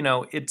just,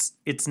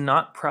 it's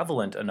not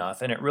prevalent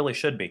enough, and it really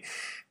should be.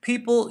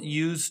 People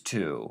used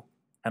to,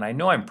 and I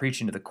know I'm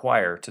preaching to the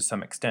choir to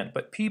some extent,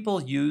 but people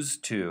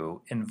used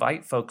to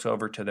invite folks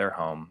over to their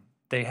home.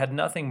 They had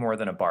nothing more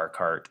than a bar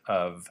cart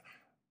of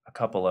a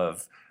couple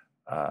of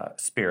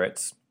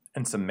spirits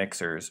and some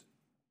mixers.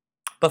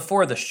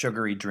 Before the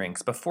sugary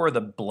drinks, before the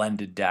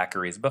blended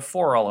daiquiris,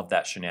 before all of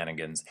that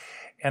shenanigans.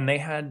 And they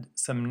had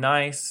some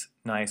nice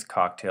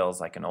cocktails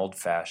like an old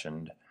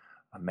fashioned,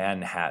 a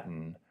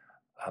Manhattan,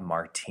 a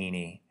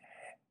martini.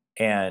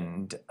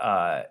 And,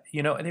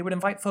 they would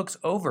invite folks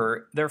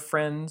over, their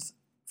friends,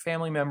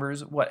 family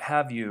members, what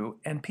have you,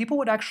 and people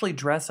would actually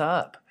dress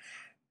up.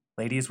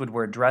 Ladies would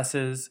wear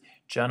dresses,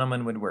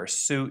 gentlemen would wear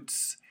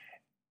suits.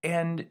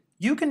 And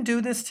you can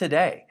do this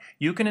today.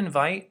 You can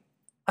invite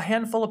a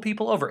handful of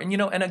people over,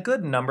 and a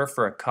good number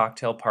for a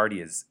cocktail party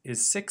is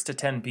 6 to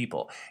 10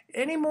 people.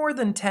 Any more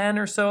than 10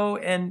 or so,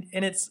 and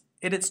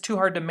it's too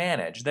hard to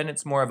manage. Then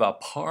it's more of a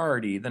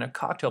party than a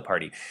cocktail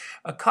party.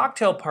 A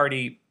cocktail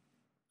party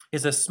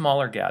is a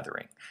smaller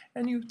gathering,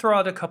 and you throw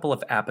out a couple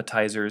of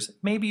appetizers.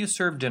 Maybe you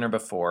serve dinner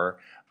before,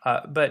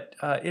 but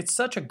it's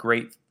such a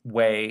great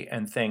way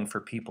and thing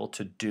for people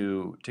to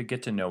do to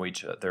get to know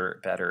each other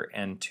better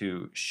and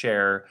to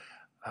share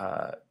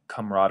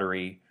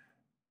camaraderie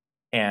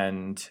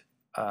and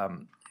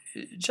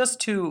just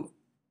to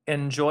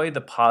enjoy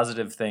the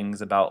positive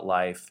things about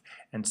life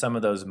and some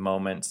of those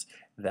moments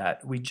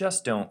that we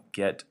just don't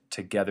get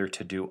together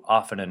to do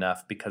often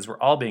enough because we're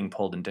all being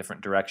pulled in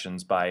different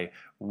directions by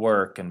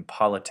work and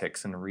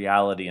politics and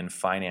reality and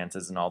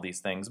finances and all these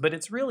things. But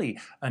it's really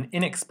an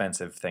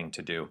inexpensive thing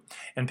to do.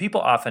 And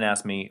people often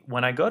ask me,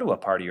 when I go to a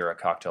party or a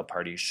cocktail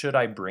party, should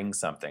I bring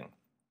something?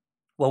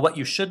 Well, what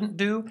you shouldn't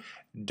do,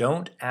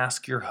 don't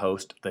ask your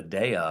host the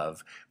day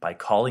of by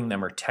calling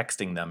them or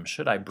texting them,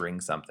 should I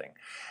bring something?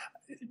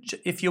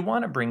 If you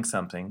want to bring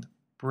something,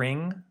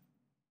 bring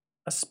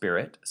a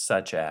spirit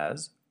such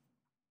as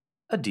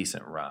a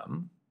decent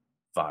rum,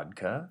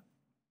 vodka,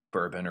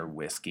 bourbon or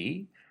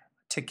whiskey,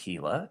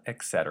 tequila,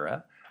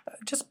 etc.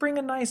 Just bring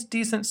a nice,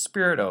 decent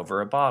spirit over,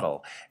 a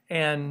bottle,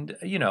 and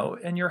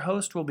your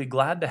host will be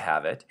glad to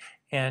have it.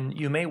 And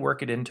you may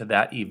work it into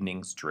that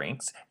evening's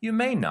drinks. You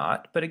may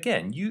not, but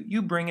again,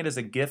 you bring it as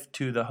a gift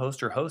to the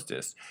host or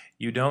hostess.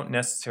 You don't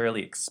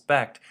necessarily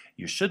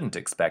you shouldn't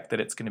expect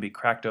that it's going to be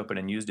cracked open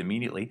and used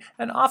immediately,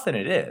 and often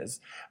it is.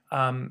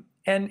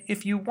 And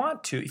if you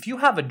want to, if you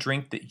have a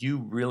drink that you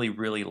really,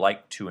 really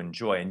like to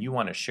enjoy and you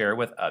want to share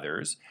with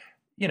others,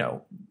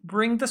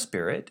 bring the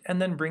spirit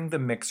and then bring the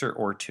mixer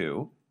or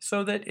two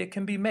so that it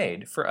can be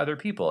made for other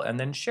people and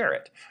then share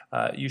it.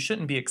 You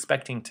shouldn't be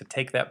expecting to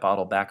take that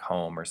bottle back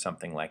home or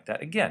something like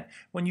that. Again,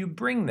 when you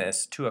bring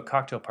this to a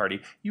cocktail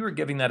party, you are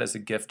giving that as a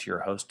gift to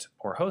your host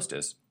or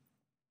hostess.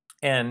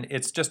 And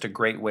it's just a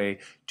great way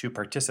to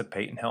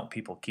participate and help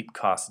people keep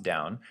costs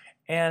down.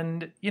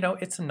 And,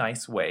 it's a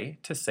nice way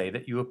to say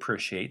that you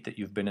appreciate that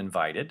you've been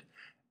invited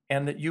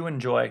and that you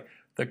enjoy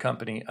the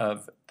company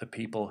of the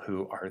people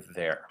who are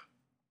there.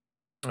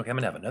 Okay, I'm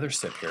going to have another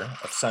sip here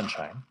of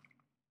sunshine.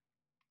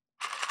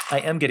 I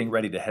am getting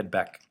ready to head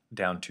back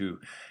down to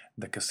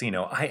the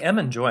casino. I am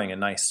enjoying a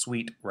nice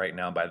suite right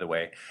now, by the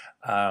way.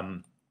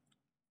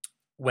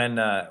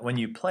 When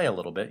you play a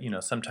little bit,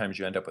 sometimes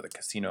you end up with a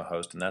casino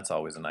host, and that's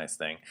always a nice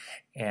thing.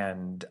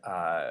 And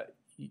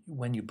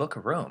when you book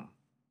a room,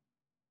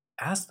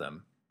 ask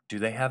them, do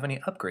they have any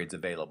upgrades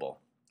available?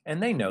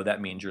 And they know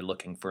that means you're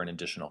looking for an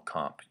additional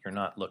comp. You're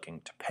not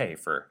looking to pay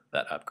for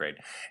that upgrade.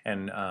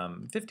 And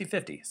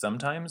 50-50.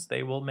 Sometimes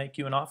they will make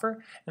you an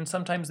offer, and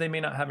sometimes they may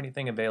not have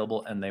anything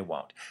available and they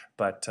won't.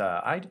 But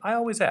I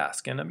always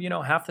ask. And,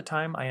 half the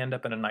time I end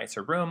up in a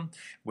nicer room,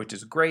 which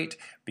is great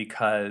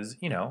because,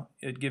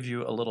 it gives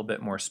you a little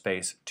bit more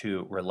space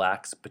to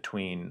relax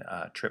between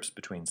trips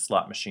between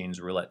slot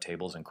machines, roulette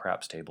tables, and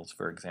craps tables,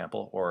 for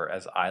example. Or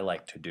as I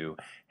like to do,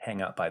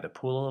 hang out by the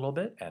pool a little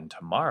bit, and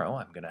tomorrow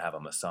I'm going to have a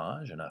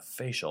massage and a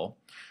facial.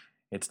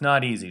 It's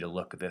not easy to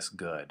look this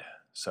good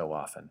so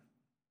often.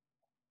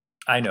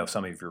 I know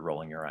some of you are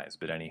rolling your eyes,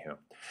 but anywho.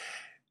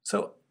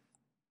 So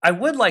I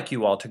would like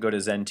you all to go to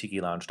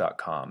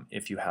ZenTikiLounge.com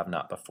if you have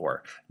not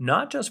before,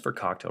 not just for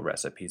cocktail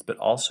recipes, but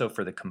also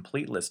for the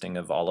complete listing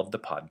of all of the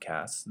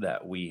podcasts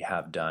that we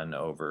have done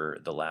over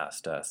the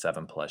last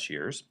 7+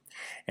 years.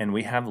 And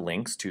we have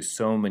links to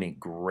so many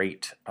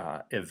great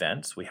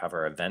events. We have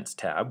our events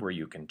tab where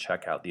you can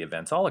check out the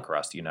events all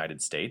across the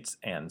United States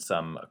and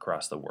some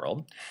across the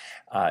world.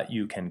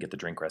 You can get the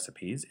drink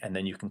recipes, and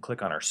then you can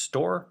click on our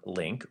store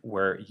link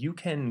where you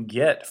can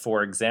get,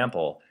 for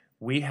example,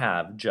 we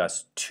have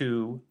just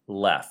 2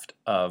 left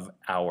of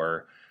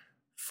our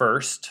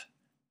first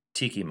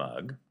tiki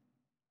mug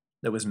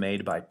that was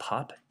made by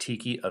Pop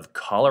Tiki of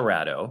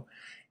Colorado.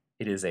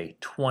 It is a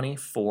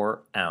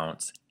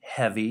 24-ounce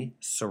heavy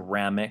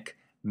ceramic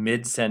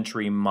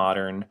mid-century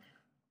modern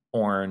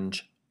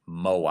orange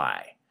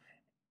moai.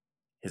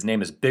 His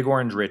name is Big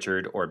Orange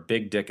Richard, or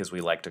Big Dick as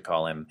we like to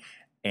call him.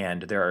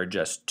 And there are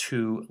just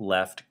 2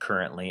 left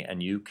currently,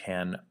 and you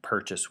can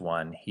purchase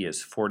one. He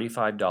is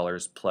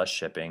 $45 plus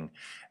shipping.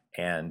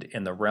 And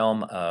in the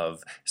realm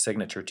of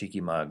signature tiki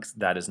mugs,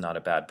 that is not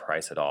a bad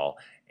price at all.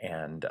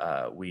 And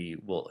we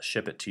will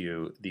ship it to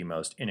you the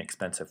most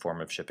inexpensive form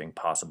of shipping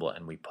possible.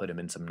 And we put him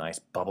in some nice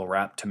bubble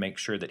wrap to make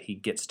sure that he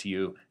gets to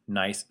you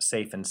nice,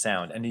 safe, and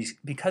sound. And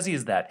because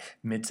he's that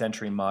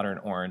mid-century modern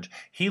orange,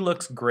 he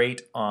looks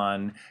great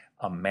on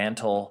a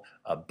mantle,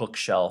 a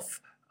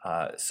bookshelf,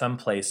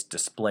 someplace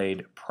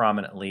displayed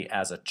prominently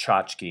as a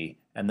tchotchke,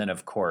 and then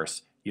of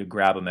course you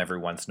grab him every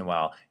once in a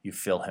while, you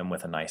fill him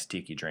with a nice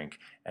tiki drink,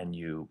 and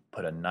you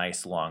put a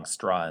nice long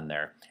straw in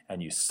there,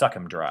 and you suck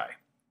him dry.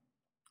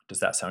 Does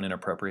that sound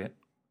inappropriate?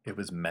 It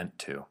was meant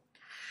to.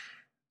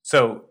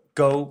 So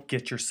go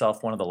get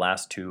yourself one of the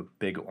last 2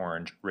 Big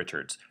Orange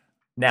Richards.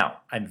 Now,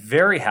 I'm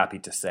very happy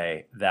to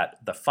say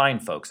that the fine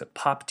folks at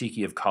Pop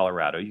Tiki of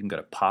Colorado, you can go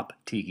to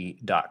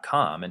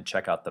poptiki.com and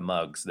check out the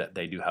mugs that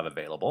they do have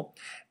available.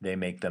 They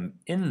make them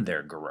in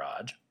their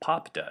garage,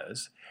 Pop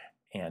does,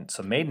 and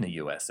so made in the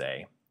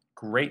USA.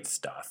 Great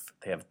stuff.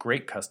 They have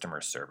great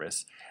customer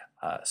service,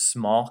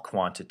 small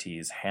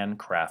quantities,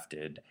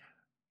 handcrafted,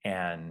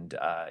 and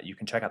you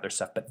can check out their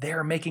stuff. But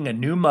they're making a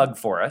new mug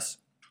for us.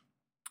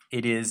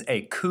 It is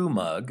a Ku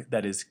mug,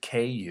 that is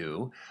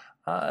Ku,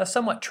 a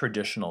somewhat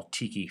traditional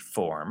tiki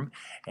form,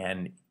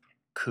 and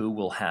Ku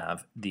will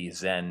have the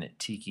Zen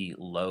Tiki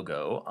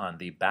logo on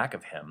the back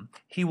of him.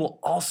 He will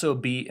also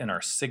be in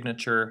our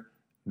signature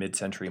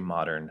mid-century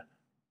modern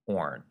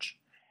orange.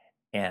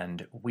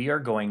 And we are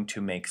going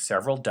to make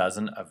several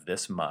dozen of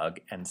this mug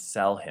and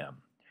sell him.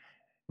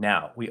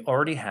 Now, we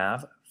already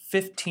have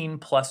 15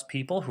 plus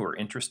people who are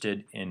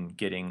interested in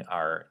getting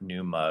our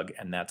new mug,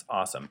 and that's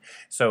awesome.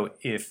 So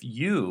if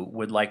you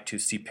would like to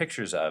see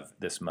pictures of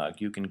this mug,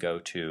 you can go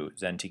to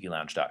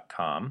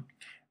ZenTikiLounge.com.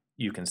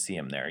 You can see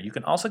them there. You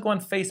can also go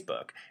on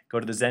Facebook. Go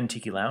to the Zen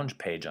Tiki Lounge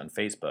page on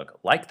Facebook.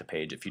 Like the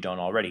page if you don't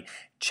already.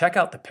 Check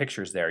out the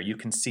pictures there. You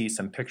can see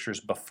some pictures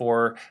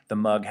before the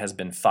mug has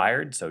been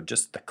fired, so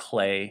just the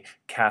clay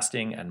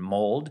casting and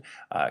mold,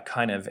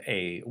 kind of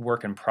a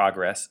work in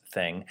progress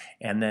thing.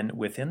 And then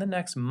within the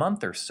next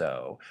month or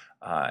so,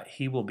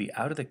 he will be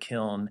out of the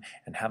kiln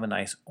and have a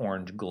nice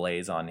orange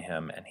glaze on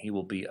him, and he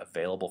will be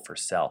available for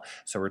sale.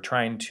 So we're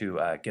trying to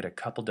get a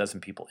couple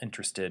dozen people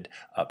interested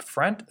up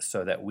front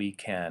so that we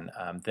can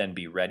then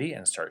be ready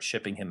and start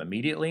shipping him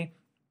immediately.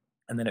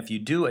 And then if you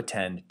do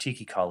attend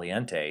Tiki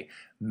Caliente,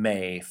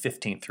 May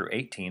 15th through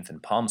 18th in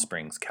Palm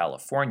Springs,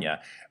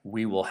 California,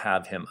 we will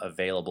have him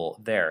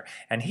available there.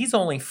 And he's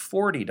only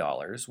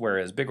 $40,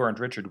 whereas Big Orange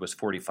Richard was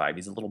 $45.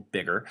 He's a little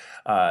bigger.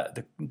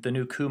 The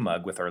new Ku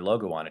mug with our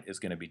logo on it is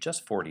going to be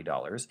just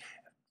 $40.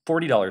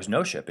 $40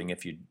 no shipping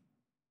if you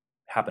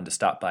happen to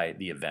stop by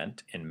the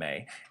event in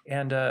May,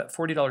 and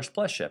 $40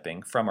 plus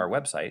shipping from our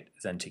website,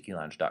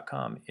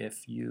 ZenTikiLounge.com,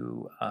 if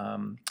you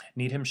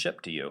need him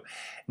shipped to you.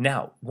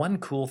 Now, one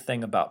cool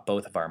thing about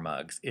both of our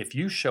mugs, if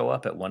you show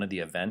up at one of the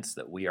events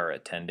that we are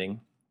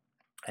attending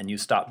and you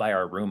stop by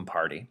our room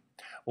party,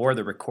 or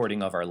the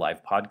recording of our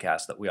live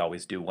podcast that we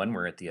always do when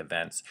we're at the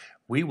events,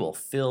 we will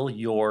fill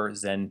your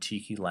Zen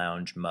Tiki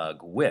Lounge mug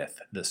with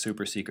the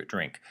super secret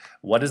drink.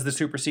 What is the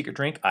super secret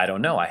drink? I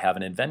don't know. I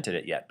haven't invented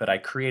it yet, but I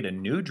create a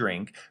new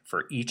drink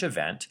for each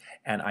event,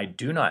 and I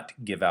do not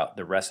give out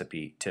the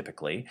recipe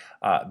typically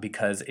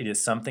because it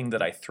is something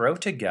that I throw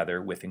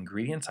together with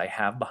ingredients I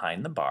have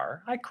behind the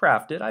bar. I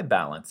craft it, I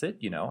balance it,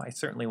 I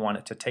certainly want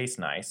it to taste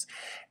nice.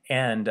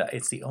 And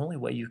it's the only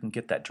way you can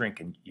get that drink,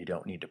 and you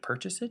don't need to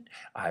purchase it.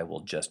 I will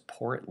just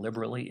pour it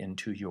liberally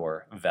into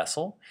your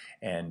vessel,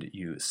 and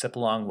you sip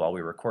along while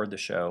we record the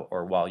show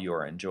or while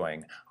you're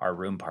enjoying our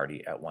room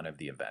party at one of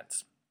the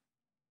events.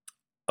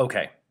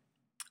 Okay,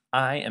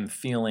 I am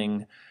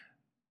feeling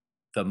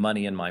the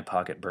money in my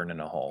pocket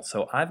burning a hole,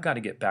 so I've got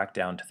to get back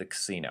down to the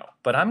casino.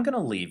 But I'm going to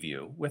leave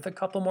you with a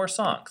couple more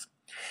songs.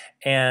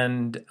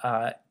 And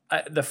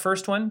the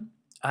first one,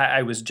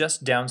 I was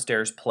just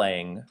downstairs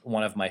playing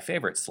one of my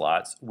favorite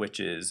slots, which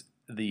is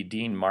the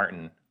Dean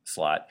Martin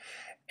slot.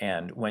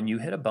 And when you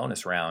hit a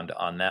bonus round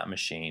on that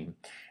machine,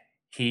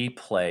 he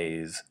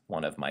plays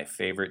one of my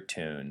favorite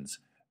tunes,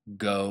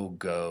 Go,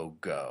 Go,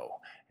 Go.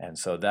 And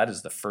so that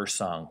is the first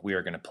song we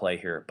are going to play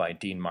here by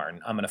Dean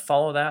Martin. I'm going to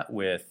follow that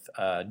with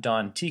a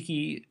Don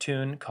Tiki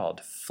tune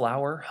called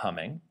Flower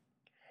Humming.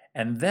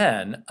 And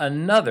then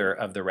another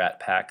of the Rat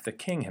Pack, the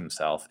king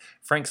himself,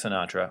 Frank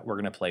Sinatra, we're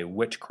going to play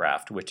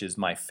Witchcraft, which is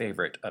my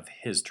favorite of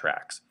his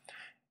tracks.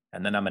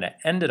 And then I'm going to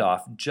end it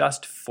off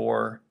just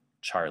for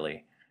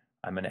Charlie.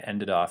 I'm going to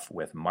end it off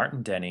with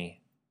Martin Denny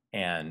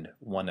and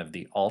one of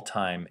the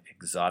all-time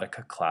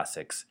Exotica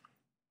classics,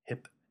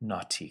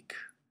 Hypnotique.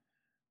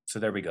 So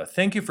there we go.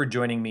 Thank you for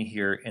joining me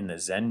here in the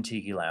Zen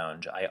Tiki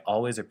Lounge. I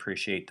always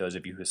appreciate those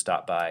of you who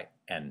stop by.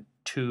 And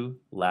two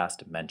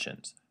last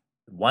mentions.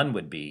 One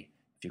would be,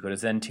 if you go to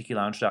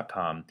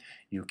zentikilounge.com,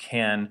 you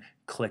can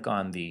click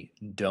on the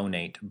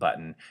donate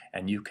button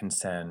and you can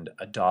send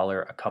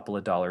 $1, a couple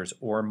of dollars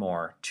or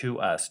more to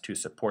us to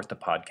support the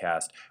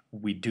podcast.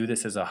 We do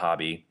this as a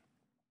hobby,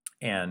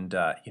 and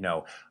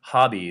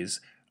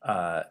hobbies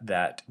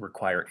that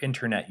require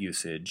internet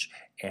usage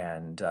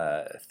and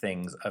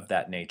things of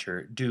that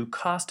nature do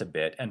cost a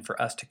bit, and for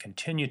us to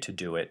continue to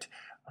do it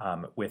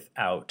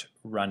without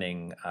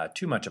running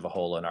too much of a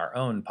hole in our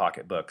own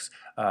pocketbooks,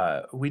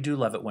 we do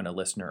love it when a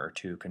listener or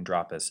two can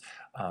drop us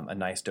a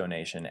nice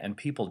donation, and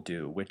people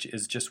do, which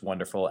is just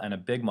wonderful. And a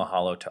big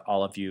mahalo to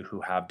all of you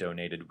who have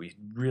donated. We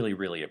really,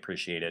 really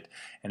appreciate it.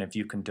 And if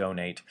you can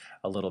donate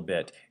a little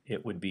bit,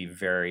 it would be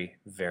very,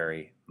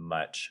 very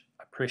much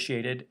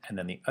appreciated. And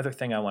then the other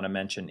thing I want to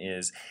mention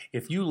is,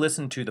 if you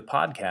listen to the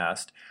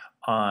podcast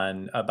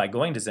by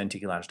going to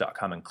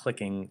zentikilounge.com and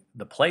clicking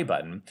the play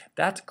button,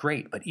 that's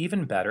great. But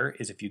even better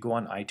is if you go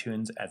on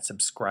iTunes and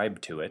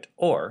subscribe to it,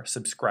 or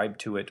subscribe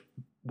to it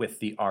with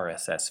the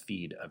RSS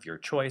feed of your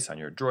choice on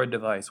your Droid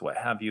device, what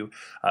have you,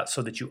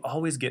 so that you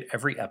always get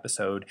every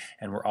episode,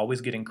 and we're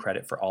always getting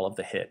credit for all of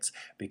the hits,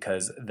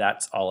 because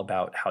that's all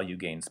about how you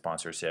gain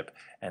sponsorship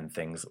and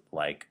things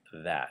like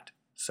that.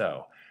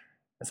 So,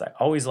 as I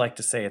always like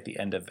to say at the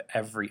end of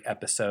every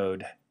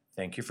episode,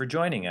 thank you for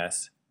joining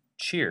us.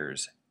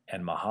 Cheers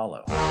and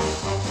mahalo. Go,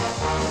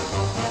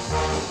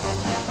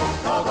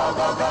 go,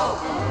 go, go.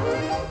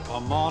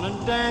 Come on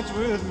and dance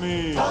with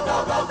me. Go,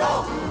 go, go,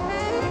 go.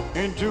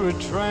 Into a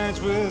trance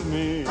with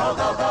me. Go,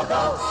 go, go,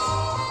 go.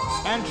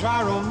 And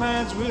try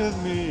romance with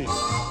me.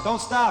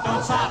 Don't stop,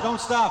 don't stop, don't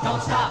stop,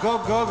 don't stop. Go,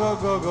 go, go,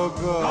 go, go,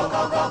 go. Go,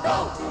 go, go,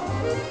 go.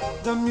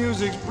 The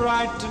music's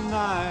bright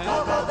tonight.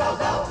 Go, go, go,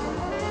 go.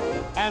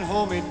 And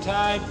hold me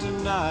tight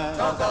tonight.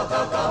 Go, go,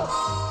 go, go.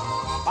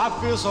 I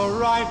feel so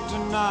right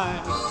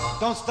tonight.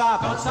 Don't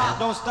stop, don't stop,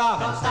 don't stop,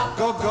 don't stop.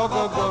 Go, go,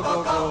 go, go,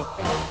 go, go.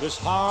 This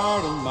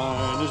heart of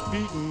mine is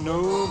beating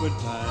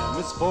overtime.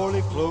 It's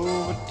 4-leaf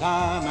clover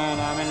time, and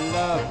I'm in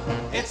love.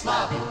 It's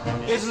love.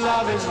 It's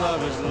love, it's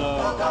love, it's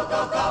love. Go, go,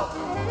 go, go.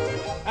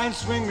 And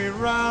swing me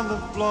round the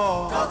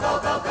floor. Go, go,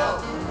 go, go.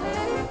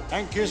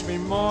 And kiss me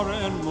more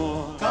and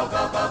more. Go,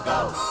 go, go,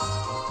 go.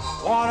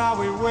 What are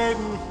we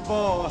waiting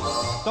for?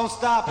 Don't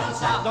stop, Don't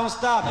stop. don't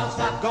stop. Don't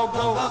stop. Go,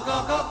 go, Go,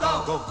 go, go,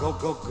 go. go, go,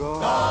 go, go. Go.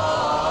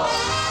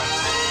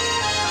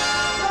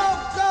 Go,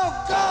 go,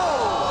 go.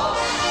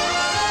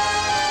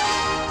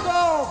 Go,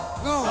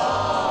 go.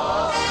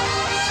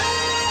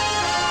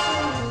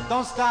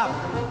 Don't stop,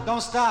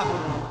 don't stop.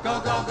 Go,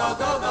 go, go,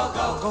 go, go,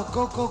 go. Go,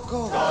 go, go, go.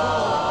 Go.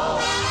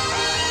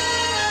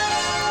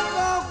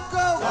 Go,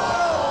 go, go.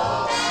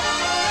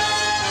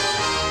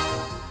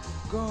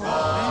 Go.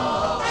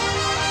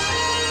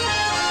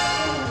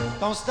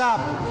 Don't stop,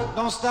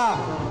 don't stop.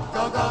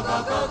 Go, go,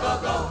 go, go, go,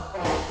 go.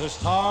 This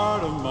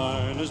heart of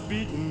mine is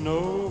beating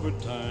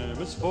overtime.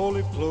 It's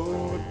 4-leaf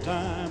clover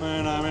time,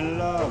 and I'm in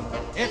love.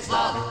 It's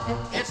love.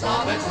 It's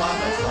love. It's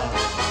love. It's love.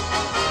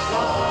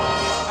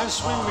 And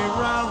swing me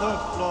round the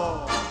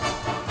floor.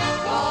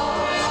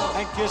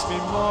 And kiss me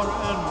more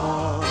and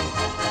more.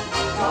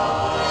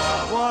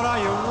 What are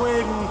you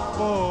waiting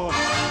for?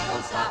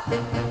 Don't stop.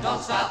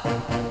 Don't stop.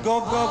 Go,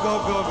 go, go,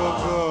 go, go,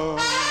 go.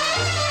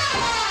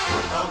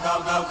 Go, go,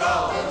 go, go.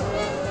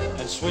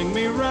 And swing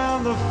me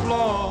round the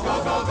floor.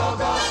 Go, go, go,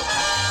 go.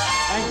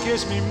 and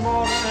kiss me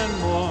more and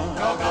more.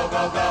 Go, go,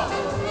 go, go.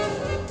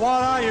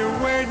 What are you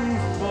waiting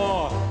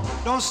for?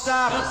 Don't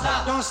stop, don't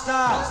stop, don't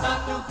stop. Don't stop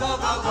to go,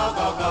 go, go,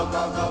 go, go,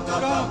 go,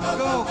 go, go,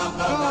 go,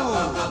 go,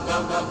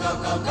 go, go, go,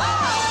 go, go.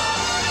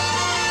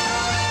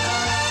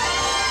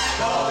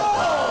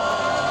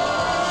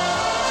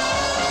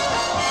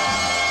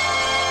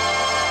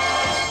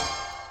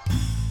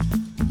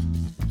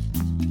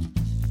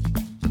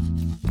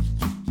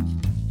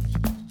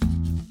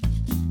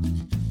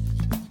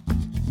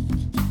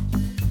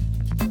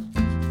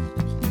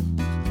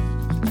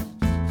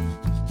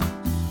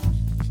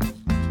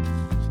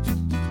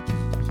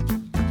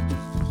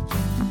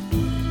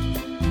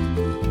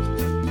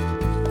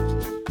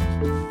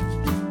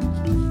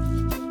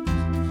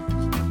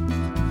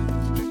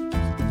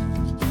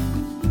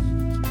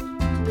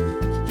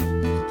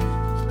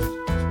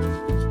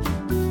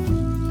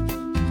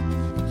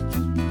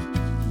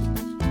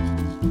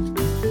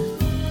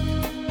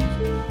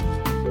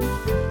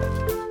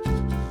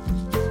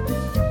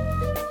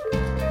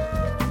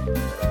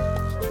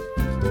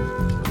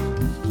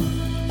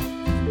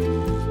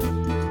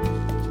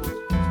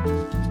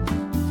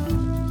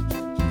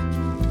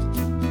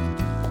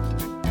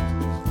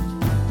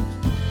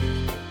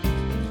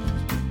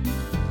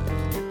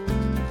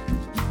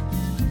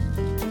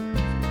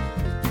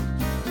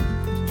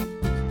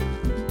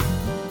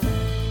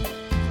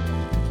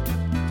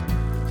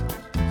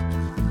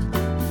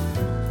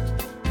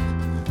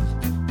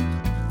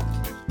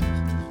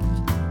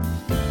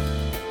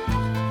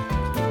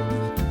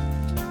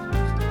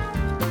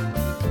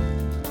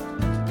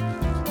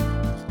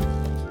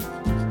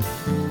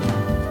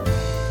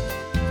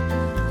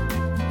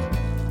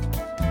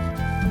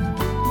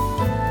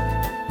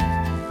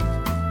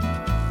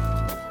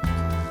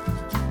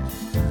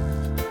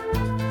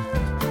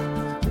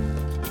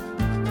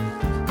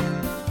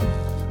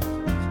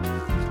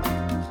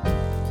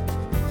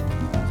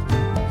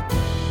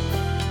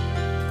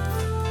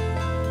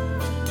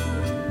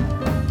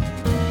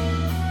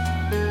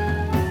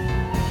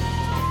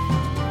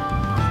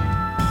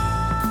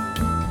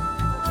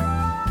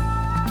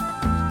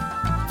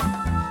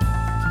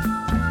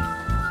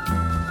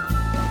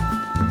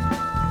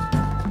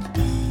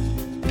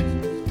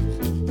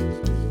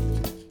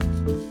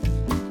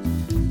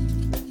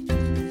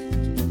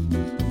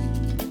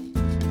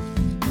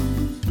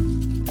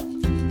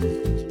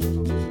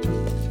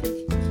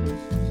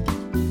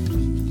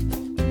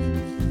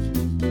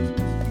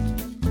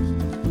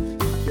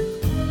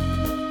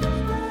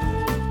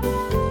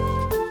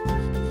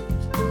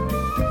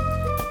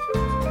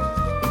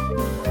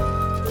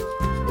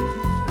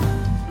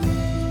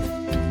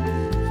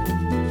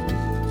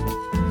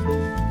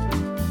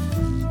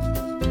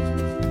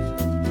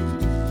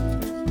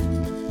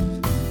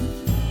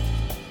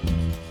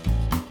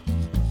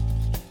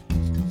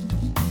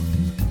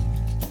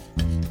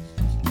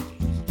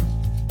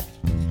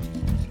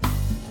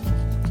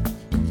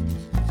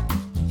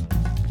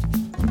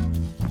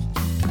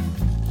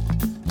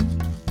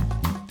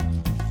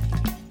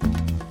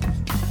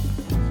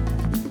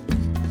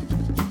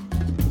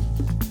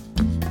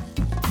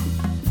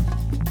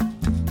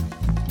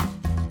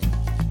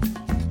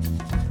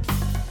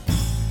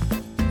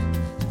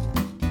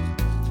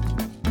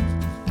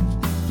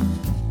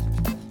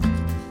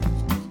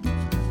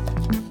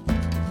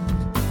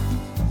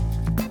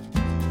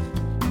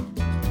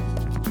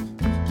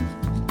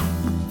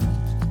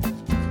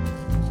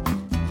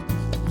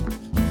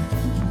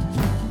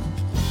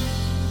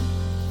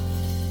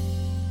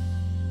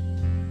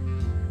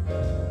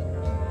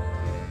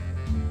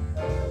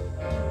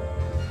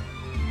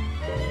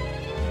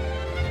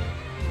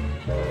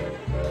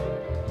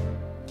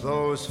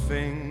 Those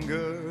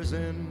fingers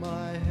in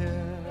my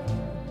hair,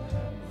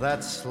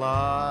 that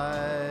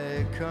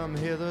sly come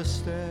hither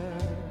stare,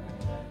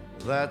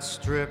 that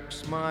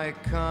strips my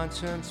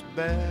conscience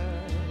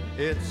bare,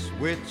 it's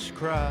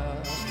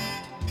witchcraft.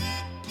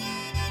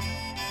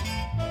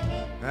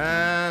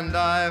 And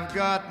I've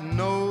got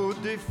no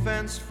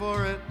defense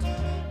for it,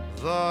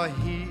 the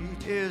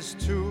heat is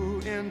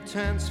too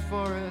intense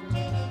for it.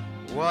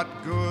 What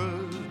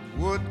good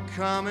would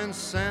common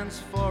sense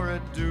for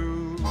it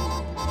do?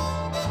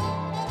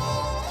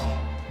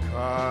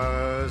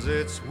 'Cause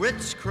it's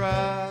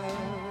witchcraft,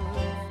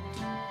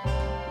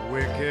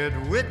 wicked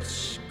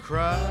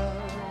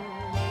witchcraft.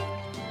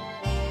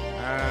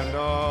 And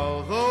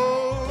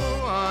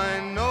although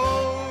I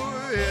know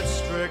it's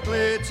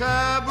strictly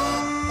taboo,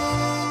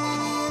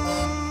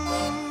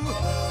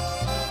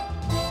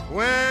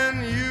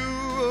 when you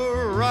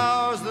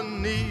arouse the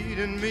need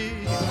in me,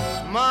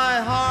 my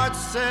heart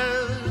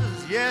says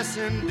yes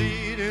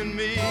indeed in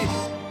me.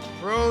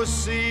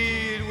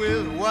 Proceed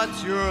with what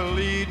you're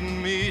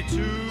leading me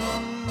to.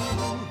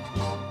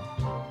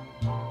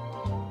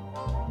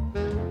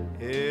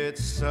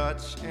 It's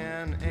such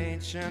an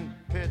ancient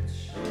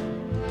pitch,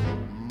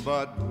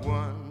 but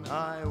one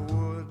I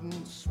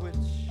wouldn't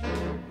switch,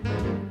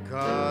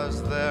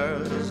 'cause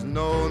there's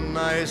no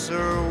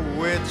nicer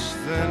witch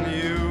than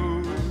you.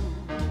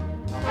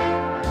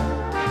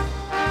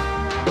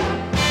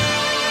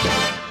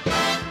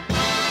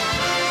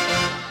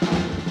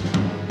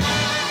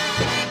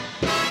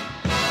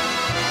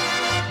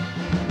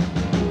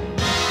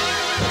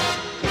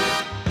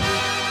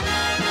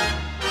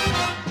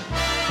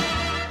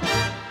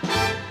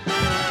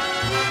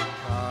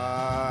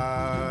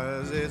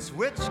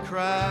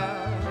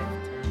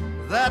 witchcraft,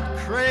 that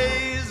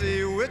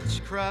crazy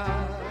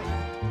witchcraft.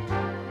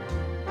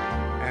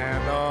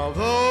 And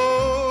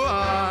although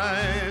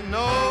I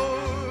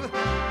know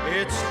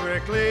it's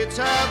strictly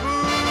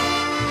taboo,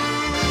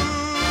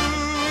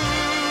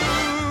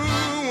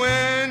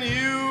 when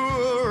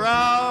you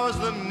arouse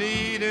the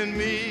need in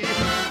me,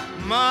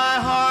 my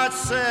heart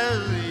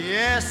says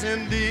yes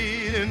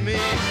indeed in me.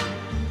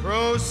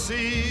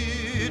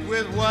 Proceed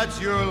with what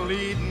you're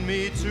leading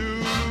me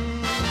to.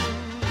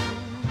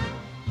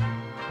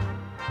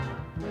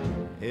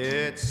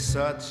 It's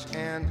such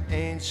an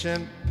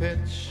ancient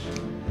pitch,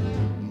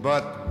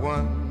 but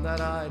one that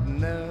I'd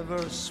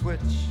never switch,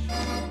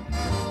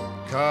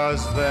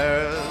 'cause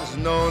there's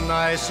no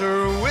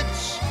nicer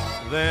witch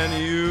than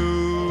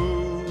you.